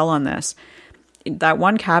so well on this, that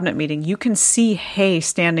one cabinet meeting, you can see Hay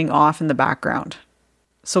standing off in the background.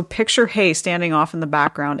 So picture Hay standing off in the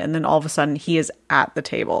background, and then all of a sudden he is at the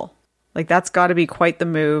table. Like, that's got to be quite the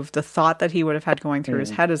move. The thought that he would have had going through his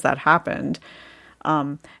head as that happened.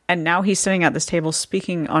 And now he's sitting at this table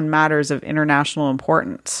speaking on matters of international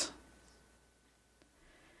importance.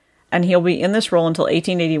 And he'll be in this role until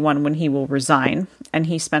 1881 when he will resign. And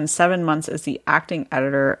he spends 7 months as the acting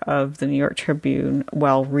editor of the New York Tribune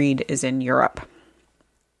while Reed is in Europe.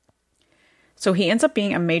 So he ends up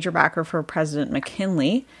being a major backer for President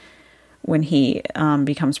McKinley when he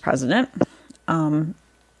becomes president.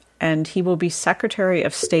 And he will be Secretary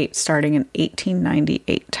of State starting in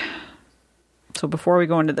 1898. So before we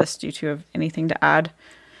go into this, do you two have anything to add?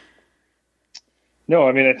 No,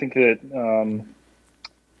 I mean, I think that,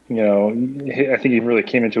 I think he really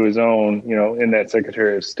came into his own, in that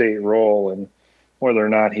Secretary of State role, and whether or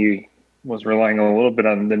not he was relying a little bit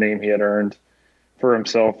on the name he had earned for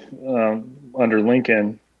himself under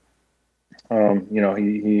Lincoln,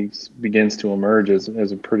 he begins to emerge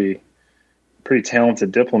as a pretty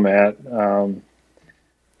talented diplomat,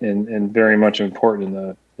 and very much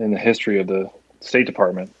important in the history of the State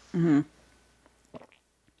Department. Mm-hmm.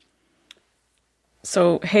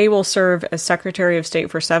 So Hay will serve as Secretary of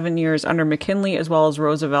State for 7 years under McKinley as well as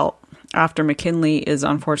Roosevelt after McKinley is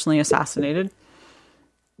unfortunately assassinated.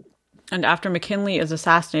 And after McKinley is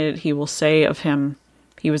assassinated, he will say of him,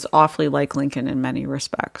 he was awfully like Lincoln in many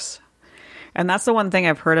respects. And that's the one thing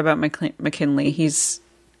I've heard about McKinley. He's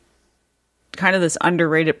kind of this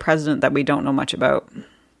underrated president that we don't know much about.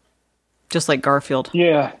 Just like Garfield.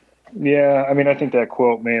 Yeah. I mean, I think that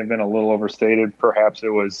quote may have been a little overstated. Perhaps it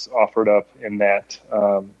was offered up in that,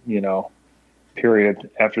 period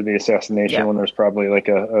after the assassination when there's probably like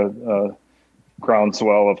a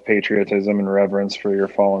groundswell of patriotism and reverence for your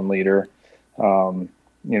fallen leader.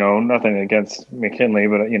 Nothing against McKinley,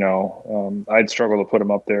 but, I'd struggle to put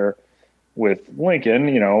him up there with Lincoln,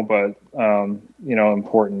 but,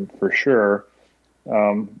 important for sure.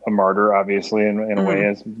 A martyr, obviously, in a way,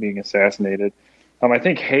 as being assassinated. I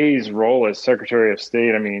think Hay's role as Secretary of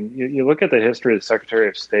State, I mean, you look at the history of the Secretary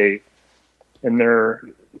of State, and there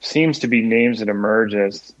seems to be names that emerge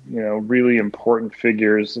as, really important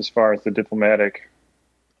figures as far as the diplomatic,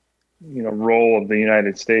 role of the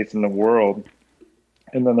United States in the world.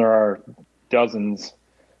 And then there are dozens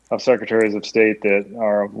of Secretaries of State that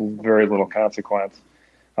are of very little consequence.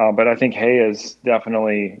 But I think Hay is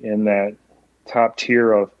definitely in that top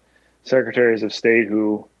tier of Secretaries of State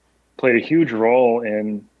who played a huge role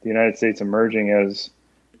in the United States emerging as,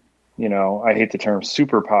 I hate the term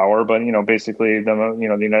superpower, but, basically the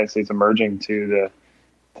United States emerging to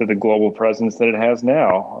the global presence that it has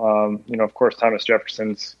now. Of course, Thomas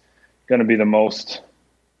Jefferson's going to be the most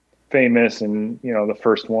famous and, the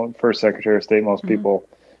first Secretary of State most people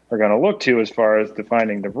are going to look to as far as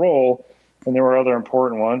defining the role. And there were other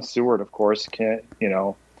important ones. Seward, of course,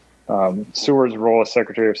 Seward's role as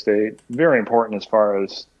Secretary of State, very important as far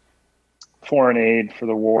as foreign aid for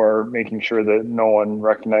the war, making sure that no one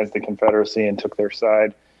recognized the Confederacy and took their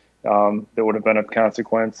side. That would have been of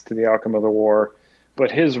consequence to the outcome of the war. But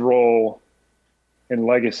his role and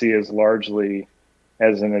legacy is largely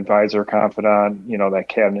as an advisor, confidant, that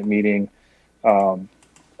cabinet meeting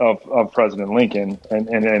of President Lincoln,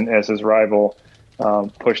 and as his rival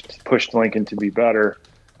pushed Lincoln to be better.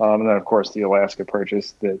 And then, of course, the Alaska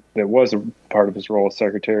Purchase that was a part of his role as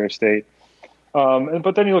Secretary of State.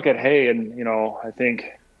 But then you look at Hay, and I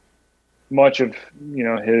think much of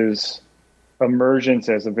his emergence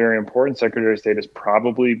as a very important Secretary of State is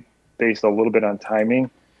probably based a little bit on timing,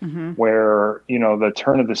 where the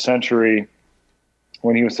turn of the century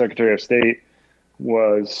when he was Secretary of State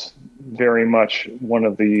was very much one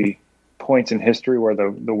of the points in history where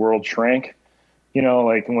the world shrank.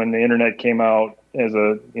 Like when the internet came out as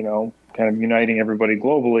a kind of uniting everybody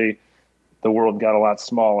globally, the world got a lot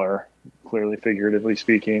smaller. Clearly, figuratively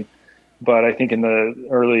speaking. But I think in the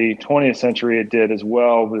early 20th century, it did as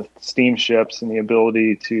well with steamships and the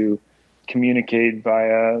ability to communicate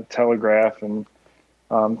via telegraph and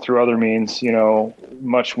through other means,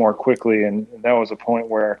 much more quickly. And that was a point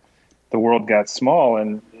where the world got small,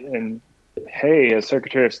 and Hay, as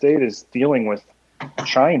Secretary of State, is dealing with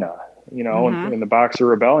China, in the Boxer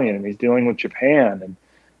Rebellion, and he's dealing with Japan, and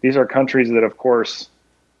these are countries that, of course,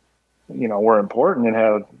 were important and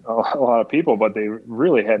had a lot of people, but they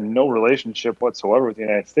really had no relationship whatsoever with the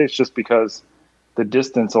United States, just because the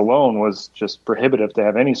distance alone was just prohibitive to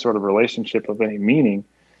have any sort of relationship of any meaning.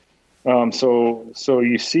 So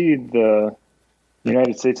you see the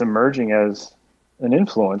United States emerging as an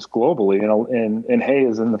influence globally, and Hay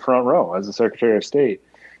is in the front row as the Secretary of State.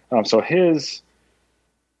 So his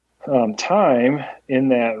time in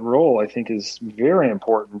that role, I think, is very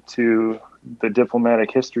important to the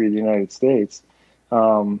diplomatic history of the United States.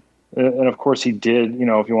 And of course he did,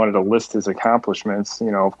 if you wanted to list his accomplishments,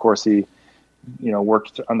 of course he,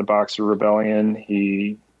 worked on the Boxer Rebellion.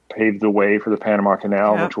 He paved the way for the Panama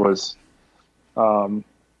Canal, which was,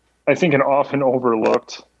 I think, an often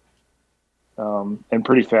overlooked and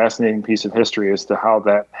pretty fascinating piece of history as to how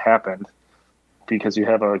that happened, because you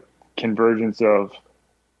have a convergence of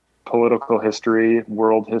political history,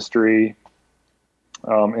 world history,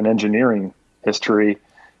 and engineering history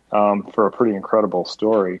for a pretty incredible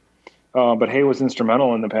story. But Hay was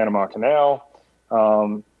instrumental in the Panama Canal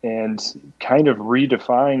and kind of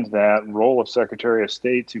redefined that role of Secretary of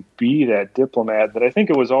State to be that diplomat that I think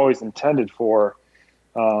it was always intended for,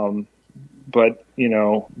 but,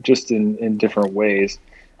 just in different ways.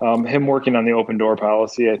 Him working on the open door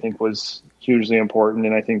policy, I think, was hugely important,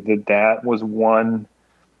 and I think that was one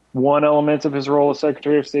element of his role as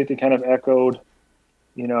Secretary of State that kind of echoed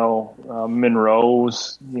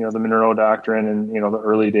Monroe's, the Monroe Doctrine and, the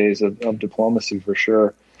early days of diplomacy for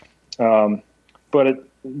sure. But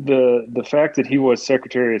the fact that he was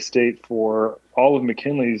Secretary of State for all of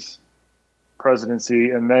McKinley's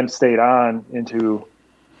presidency and then stayed on into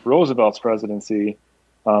Roosevelt's presidency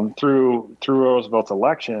through Roosevelt's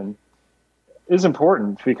election is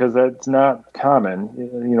important, because that's not common.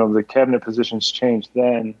 The cabinet positions changed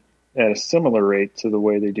then at a similar rate to the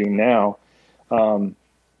way they do now. And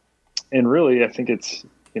really, I think it's,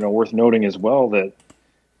 worth noting as well that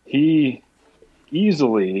he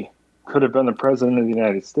easily could have been the president of the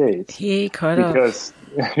United States. He could have. Because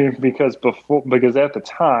at the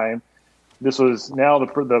time, this was now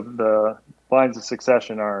the lines of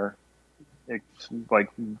succession are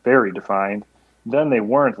very defined. Then they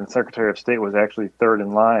weren't, and Secretary of State was actually third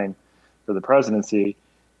in line for the presidency.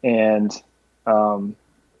 And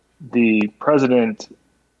the president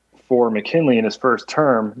for McKinley in his first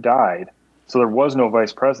term died. So there was no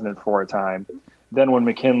vice president for a time. Then when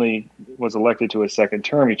McKinley was elected to his second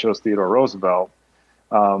term, he chose Theodore Roosevelt.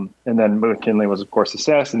 And then McKinley was, of course,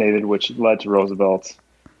 assassinated, which led to Roosevelt's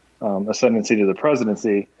ascendancy to the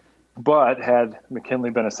presidency. But had McKinley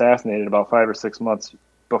been assassinated about 5 or 6 months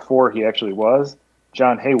before he actually was,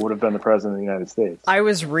 John Hay would have been the president of the United States. I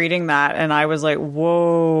was reading that and I was like,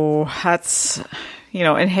 whoa, that's,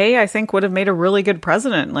 and Hay, I think, would have made a really good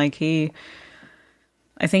president. I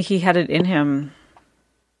think he had it in him.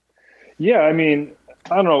 Yeah, I mean,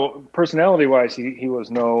 I don't know, personality wise, he was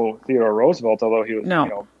no Theodore Roosevelt, although he was,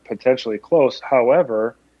 potentially close.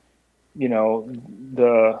 However,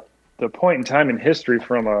 the point in time in history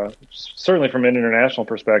certainly from an international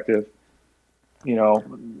perspective,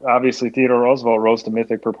 obviously Theodore Roosevelt rose to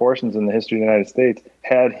mythic proportions in the history of the United States.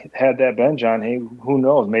 Had that been John Hay, who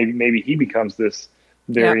knows? Maybe he becomes this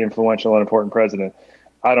very influential and important president.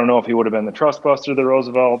 I don't know if he would have been the trust buster that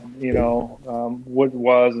Roosevelt,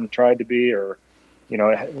 was and tried to be, or,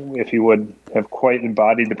 if he would have quite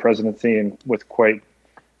embodied the presidency and with quite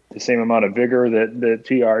the same amount of vigor that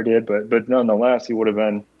TR did. But nonetheless, he would have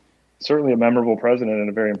been certainly a memorable president and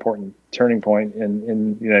a very important turning point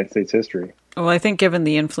in United States history. Well, I think given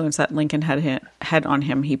the influence that Lincoln had on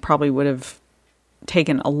him, he probably would have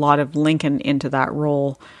taken a lot of Lincoln into that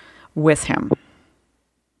role with him.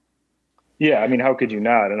 Yeah, I mean, how could you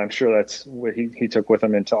not? And I'm sure that's what he took with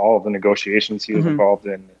him into all of the negotiations he was involved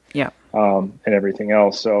in, and everything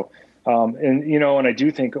else. So, and I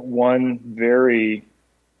do think one very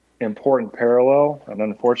important parallel, an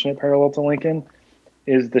unfortunate parallel to Lincoln,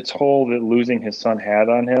 is the toll that losing his son had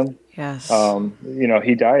on him. Yes.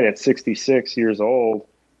 He died at 66 years old,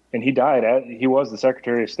 and he was the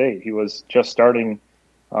Secretary of State. He was just starting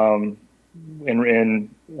in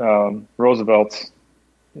Roosevelt's,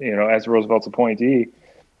 as Roosevelt's appointee,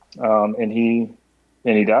 and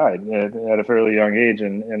he died at a fairly young age,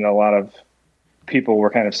 and a lot of people were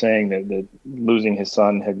kind of saying that losing his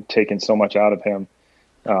son had taken so much out of him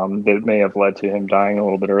that may have led to him dying a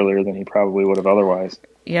little bit earlier than he probably would have otherwise.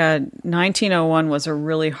 Yeah, 1901 was a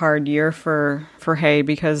really hard year for Hay,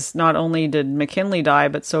 because not only did McKinley die,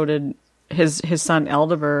 but so did his son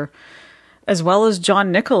Eldever as well as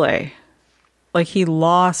John Nicolay. Like, he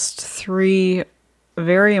lost 3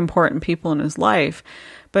 very important people in his life.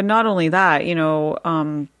 But not only that,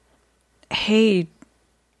 Hay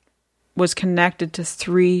was connected to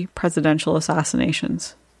 3 presidential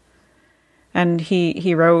assassinations. And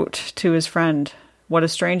he wrote to his friend, "What a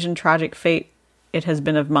strange and tragic fate it has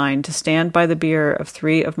been of mine to stand by the bier of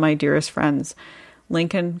 3 of my dearest friends,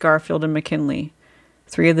 Lincoln, Garfield, and McKinley,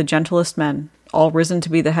 3 of the gentlest men, all risen to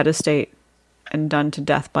be the head of state, and done to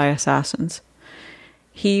death by assassins."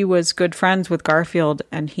 He was good friends with Garfield,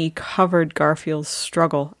 and he covered Garfield's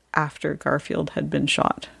struggle after Garfield had been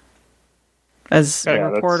shot. As a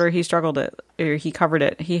reporter, he struggled it, or he covered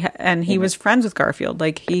it. He was friends with Garfield,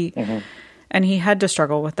 and he had to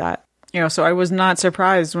struggle with that. So I was not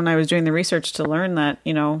surprised when I was doing the research to learn that,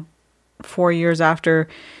 4 years after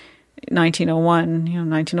 1901,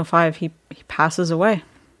 1905, he passes away.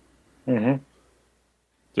 Mm-hmm.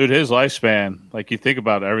 Dude, his lifespan, like, you think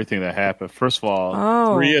about everything that happened. First of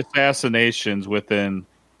all, 3 assassinations within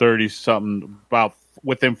 30-something,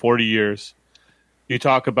 within 40 years. You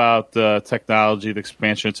talk about the technology, the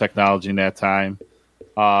expansion of technology in that time.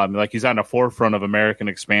 Like, he's on the forefront of American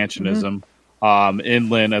expansionism,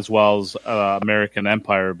 inland as well as American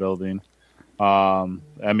empire building.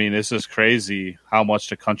 It's just crazy how much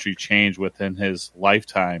the country changed within his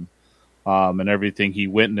lifetime, and everything he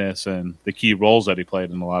witnessed and the key roles that he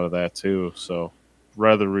played in a lot of that too. So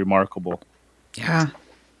rather remarkable. Yeah.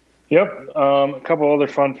 Yep. A couple other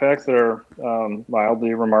fun facts that are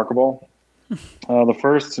mildly remarkable. The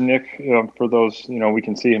first, Nick, for those, we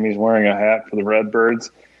can see him, he's wearing a hat for the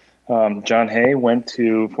Redbirds. John Hay went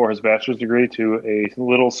for his bachelor's degree to a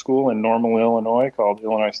little school in Normal, Illinois called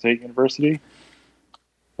Illinois State University,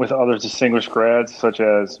 with other distinguished grads such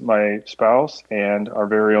as my spouse and our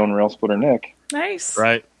very own rail splitter, Nick. Nice.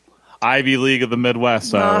 Right. Ivy League of the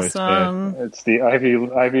Midwest. Awesome. It's the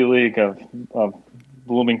Ivy League of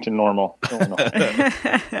Bloomington, Normal,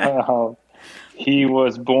 Illinois. He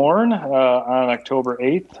was born on October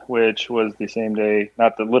 8th, which was the same day,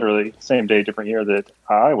 not the literally same day, different year that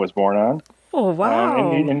I was born on. Oh,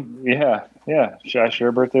 wow. I share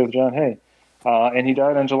a birthday with John Hay. And he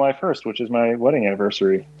died on July 1st, which is my wedding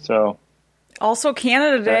anniversary. So, also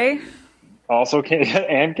Canada Day. And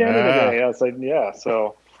Canada Day. I was like,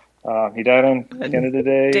 so he died on Canada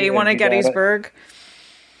Day. Day 1 at Gettysburg.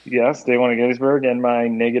 Yes, day 1 at Gettysburg, and my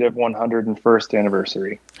negative 101st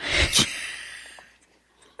anniversary.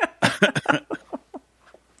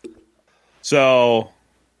 So,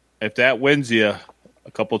 if that wins you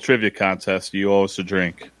a couple trivia contests, you owe us a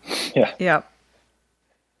drink. Yeah. Yep.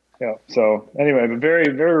 Yeah. So anyway, a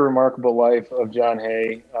very, very remarkable life of John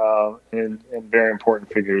Hay, and very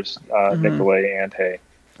important figures, Nicolay and Hay.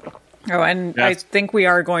 Oh, and yes. I think we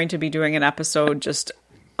are going to be doing an episode just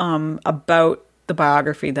about the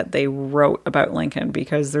biography that they wrote about Lincoln,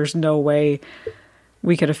 because there's no way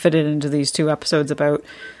we could have fitted into these 2 episodes about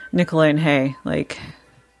Nicolay and Hay. Like,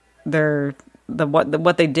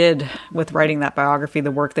 what they did with writing that biography,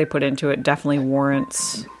 the work they put into it, definitely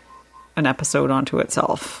warrants an episode onto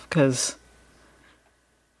itself, because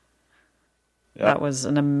that was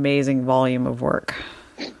an amazing volume of work.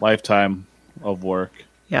 Lifetime of work.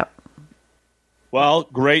 Yep. Well,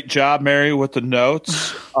 great job, Mary, with the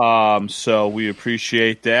notes. So we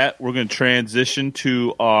appreciate that. We're going to transition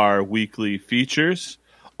to our weekly features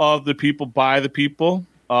of the people by the people.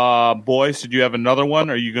 Boys, did you have another one?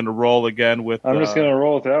 Or are you going to roll again with? I'm just going to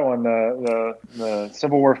roll with that one. The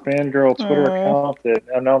Civil War Fangirl Twitter account that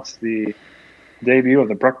announced the debut of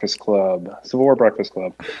the Breakfast Club, Civil War Breakfast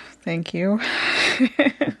Club. Thank you.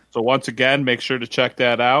 So once again, make sure to check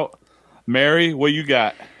that out. Mary, what you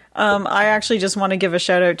got? I actually just want to give a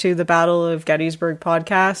shout out to the Battle of Gettysburg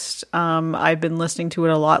podcast. I've been listening to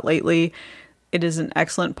it a lot lately. It is an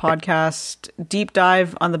excellent podcast, deep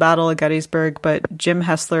dive on the Battle of Gettysburg, but Jim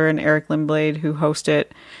Hessler and Eric Lindblade, who host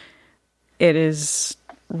it, it is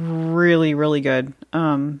really, really good.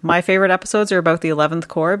 My favorite episodes are about the 11th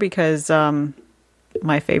Corps, because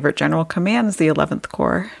my favorite general commands the 11th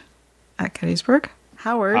Corps at Gettysburg.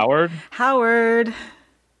 Howard.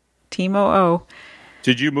 Team OO.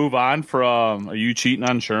 Did you move on from, are you cheating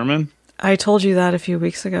on Sherman? I told you that a few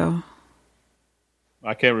weeks ago.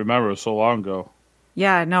 I can't remember. It was so long ago.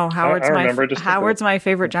 Yeah, no, Howard's my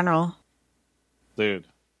favorite general. Dude.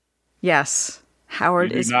 Yes.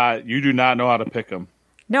 Howard is... You do not know how to pick him.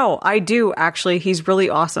 No, I do, actually. He's really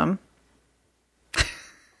awesome.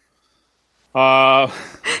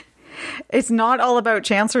 It's not all about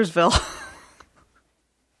Chancellorsville.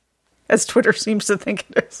 As Twitter seems to think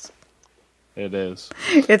it is. It is.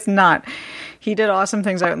 It's not. He did awesome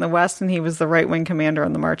things out in the West, and he was the right-wing commander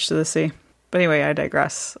on the March to the Sea. But anyway, I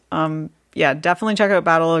digress. Yeah, definitely check out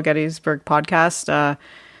Battle of Gettysburg podcast.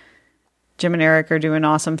 Jim and Eric are doing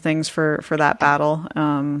awesome things for that battle.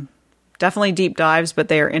 Definitely deep dives, but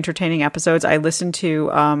they are entertaining episodes. I listened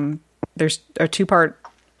to there's a two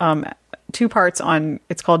parts on.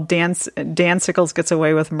 It's called Dan Sickles Gets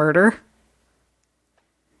Away with Murder,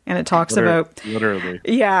 and it talks about literally.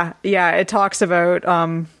 Yeah, it talks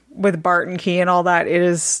about with Bart and Key and all that. It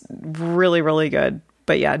is really, really good.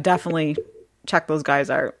 But yeah, definitely check those guys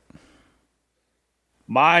out.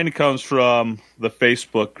 Mine comes from the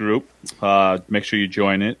Facebook group. Make sure you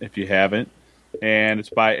join it if you haven't. And it's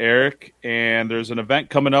by Eric. And there's an event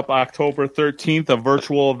coming up October 13th, a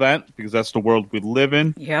virtual event, because that's the world we live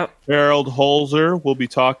in. Yep. Harold Holzer will be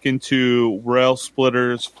talking to Rail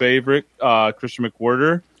Splitter's favorite, Christian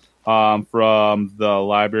McWhorter, from the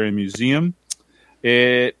Library and Museum.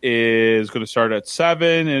 It is going to start at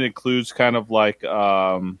 7 and includes kind of like,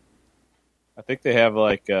 I think they have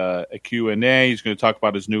like a Q&A. He's going to talk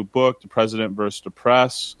about his new book, The President versus the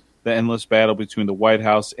Press, the endless battle between the White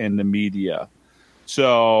House and the media.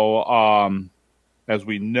 So, as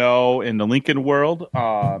we know in the Lincoln world,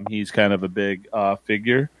 he's kind of a big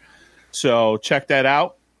figure. So check that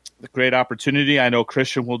out. A great opportunity. I know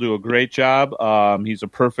Christian will do a great job. He's a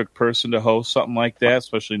perfect person to host something like that,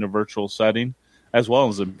 especially in a virtual setting, as well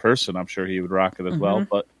as in person. I'm sure he would rock it as well,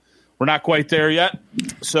 but we're not quite there yet.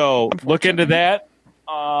 So look into that.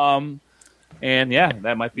 And yeah,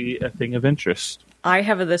 that might be a thing of interest. I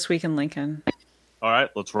have a This Week in Lincoln. All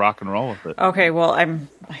right, let's rock and roll with it. Okay, well,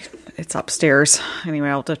 it's upstairs. Anyway,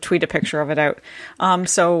 I'll have to tweet a picture of it out.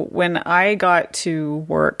 So when I got to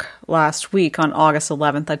work last week on August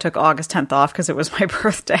 11th, I took August 10th off because it was my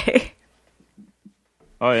birthday.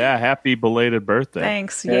 Oh, yeah. Happy belated birthday.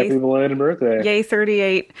 Thanks. Happy belated birthday. Yay,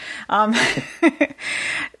 38.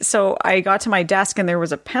 So I got to my desk and there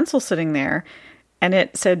was a pencil sitting there and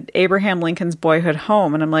it said Abraham Lincoln's boyhood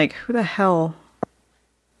home. And I'm like, who the hell?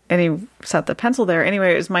 And he set the pencil there.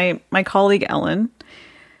 Anyway, it was my colleague, Ellen.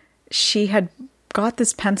 She had got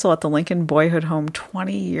this pencil at the Lincoln boyhood home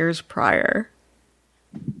 20 years prior.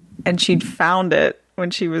 And she'd found it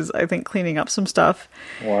when she was, I think, cleaning up some stuff.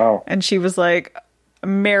 Wow. And she was like,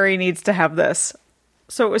 Mary needs to have this.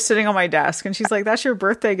 So it was sitting on my desk. And she's like, that's your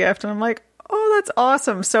birthday gift. And I'm like, oh, that's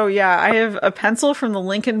awesome. So yeah, I have a pencil from the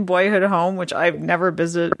Lincoln boyhood home, which I've never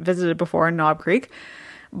visited before in Knob Creek.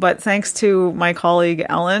 But thanks to my colleague,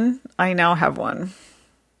 Ellen, I now have one.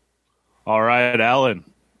 All right, Ellen.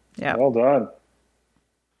 Yeah. Well done.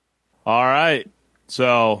 All right.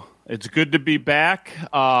 So it's good to be back.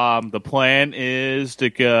 The plan is to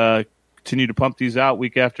continue to pump these out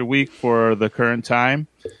week after week for the current time.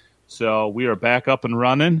 So we are back up and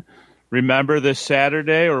running. Remember this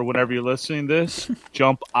Saturday or whenever you're listening to this,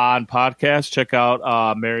 jump on podcast. Check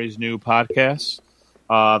out Mary's new podcast,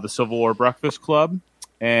 the Civil War Breakfast Club.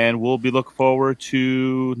 And we'll be looking forward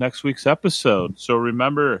to next week's episode. So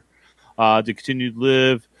remember to continue to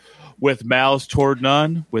live with malice toward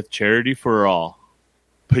none, with charity for all.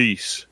 Peace.